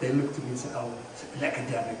 they looked at me and said, "Oh, it's an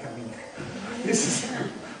academic. I mean, this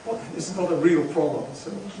is not a real problem."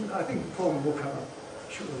 So I think the problem will come up.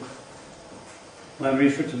 Sure. Well, I'm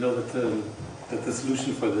reassured to know that the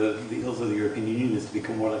solution for the ills of the European Union is to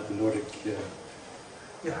become more like the Nordic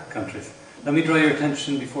countries. Let me draw your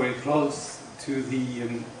attention before you close to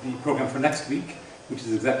the program for next week, which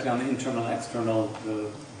is exactly on the internal and external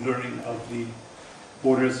blurring of the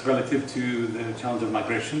borders relative to the challenge of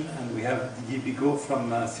migration. And we have Didier Bigot from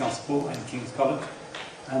Sciences Po and King's College,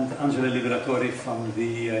 and Angela Liberatori from the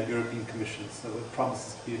European Commission. So it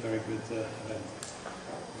promises to be a very good event.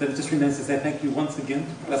 Then it just remains to say thank you once again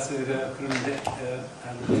to Professor Groenendijk,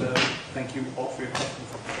 and thank you all for your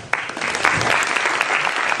questions.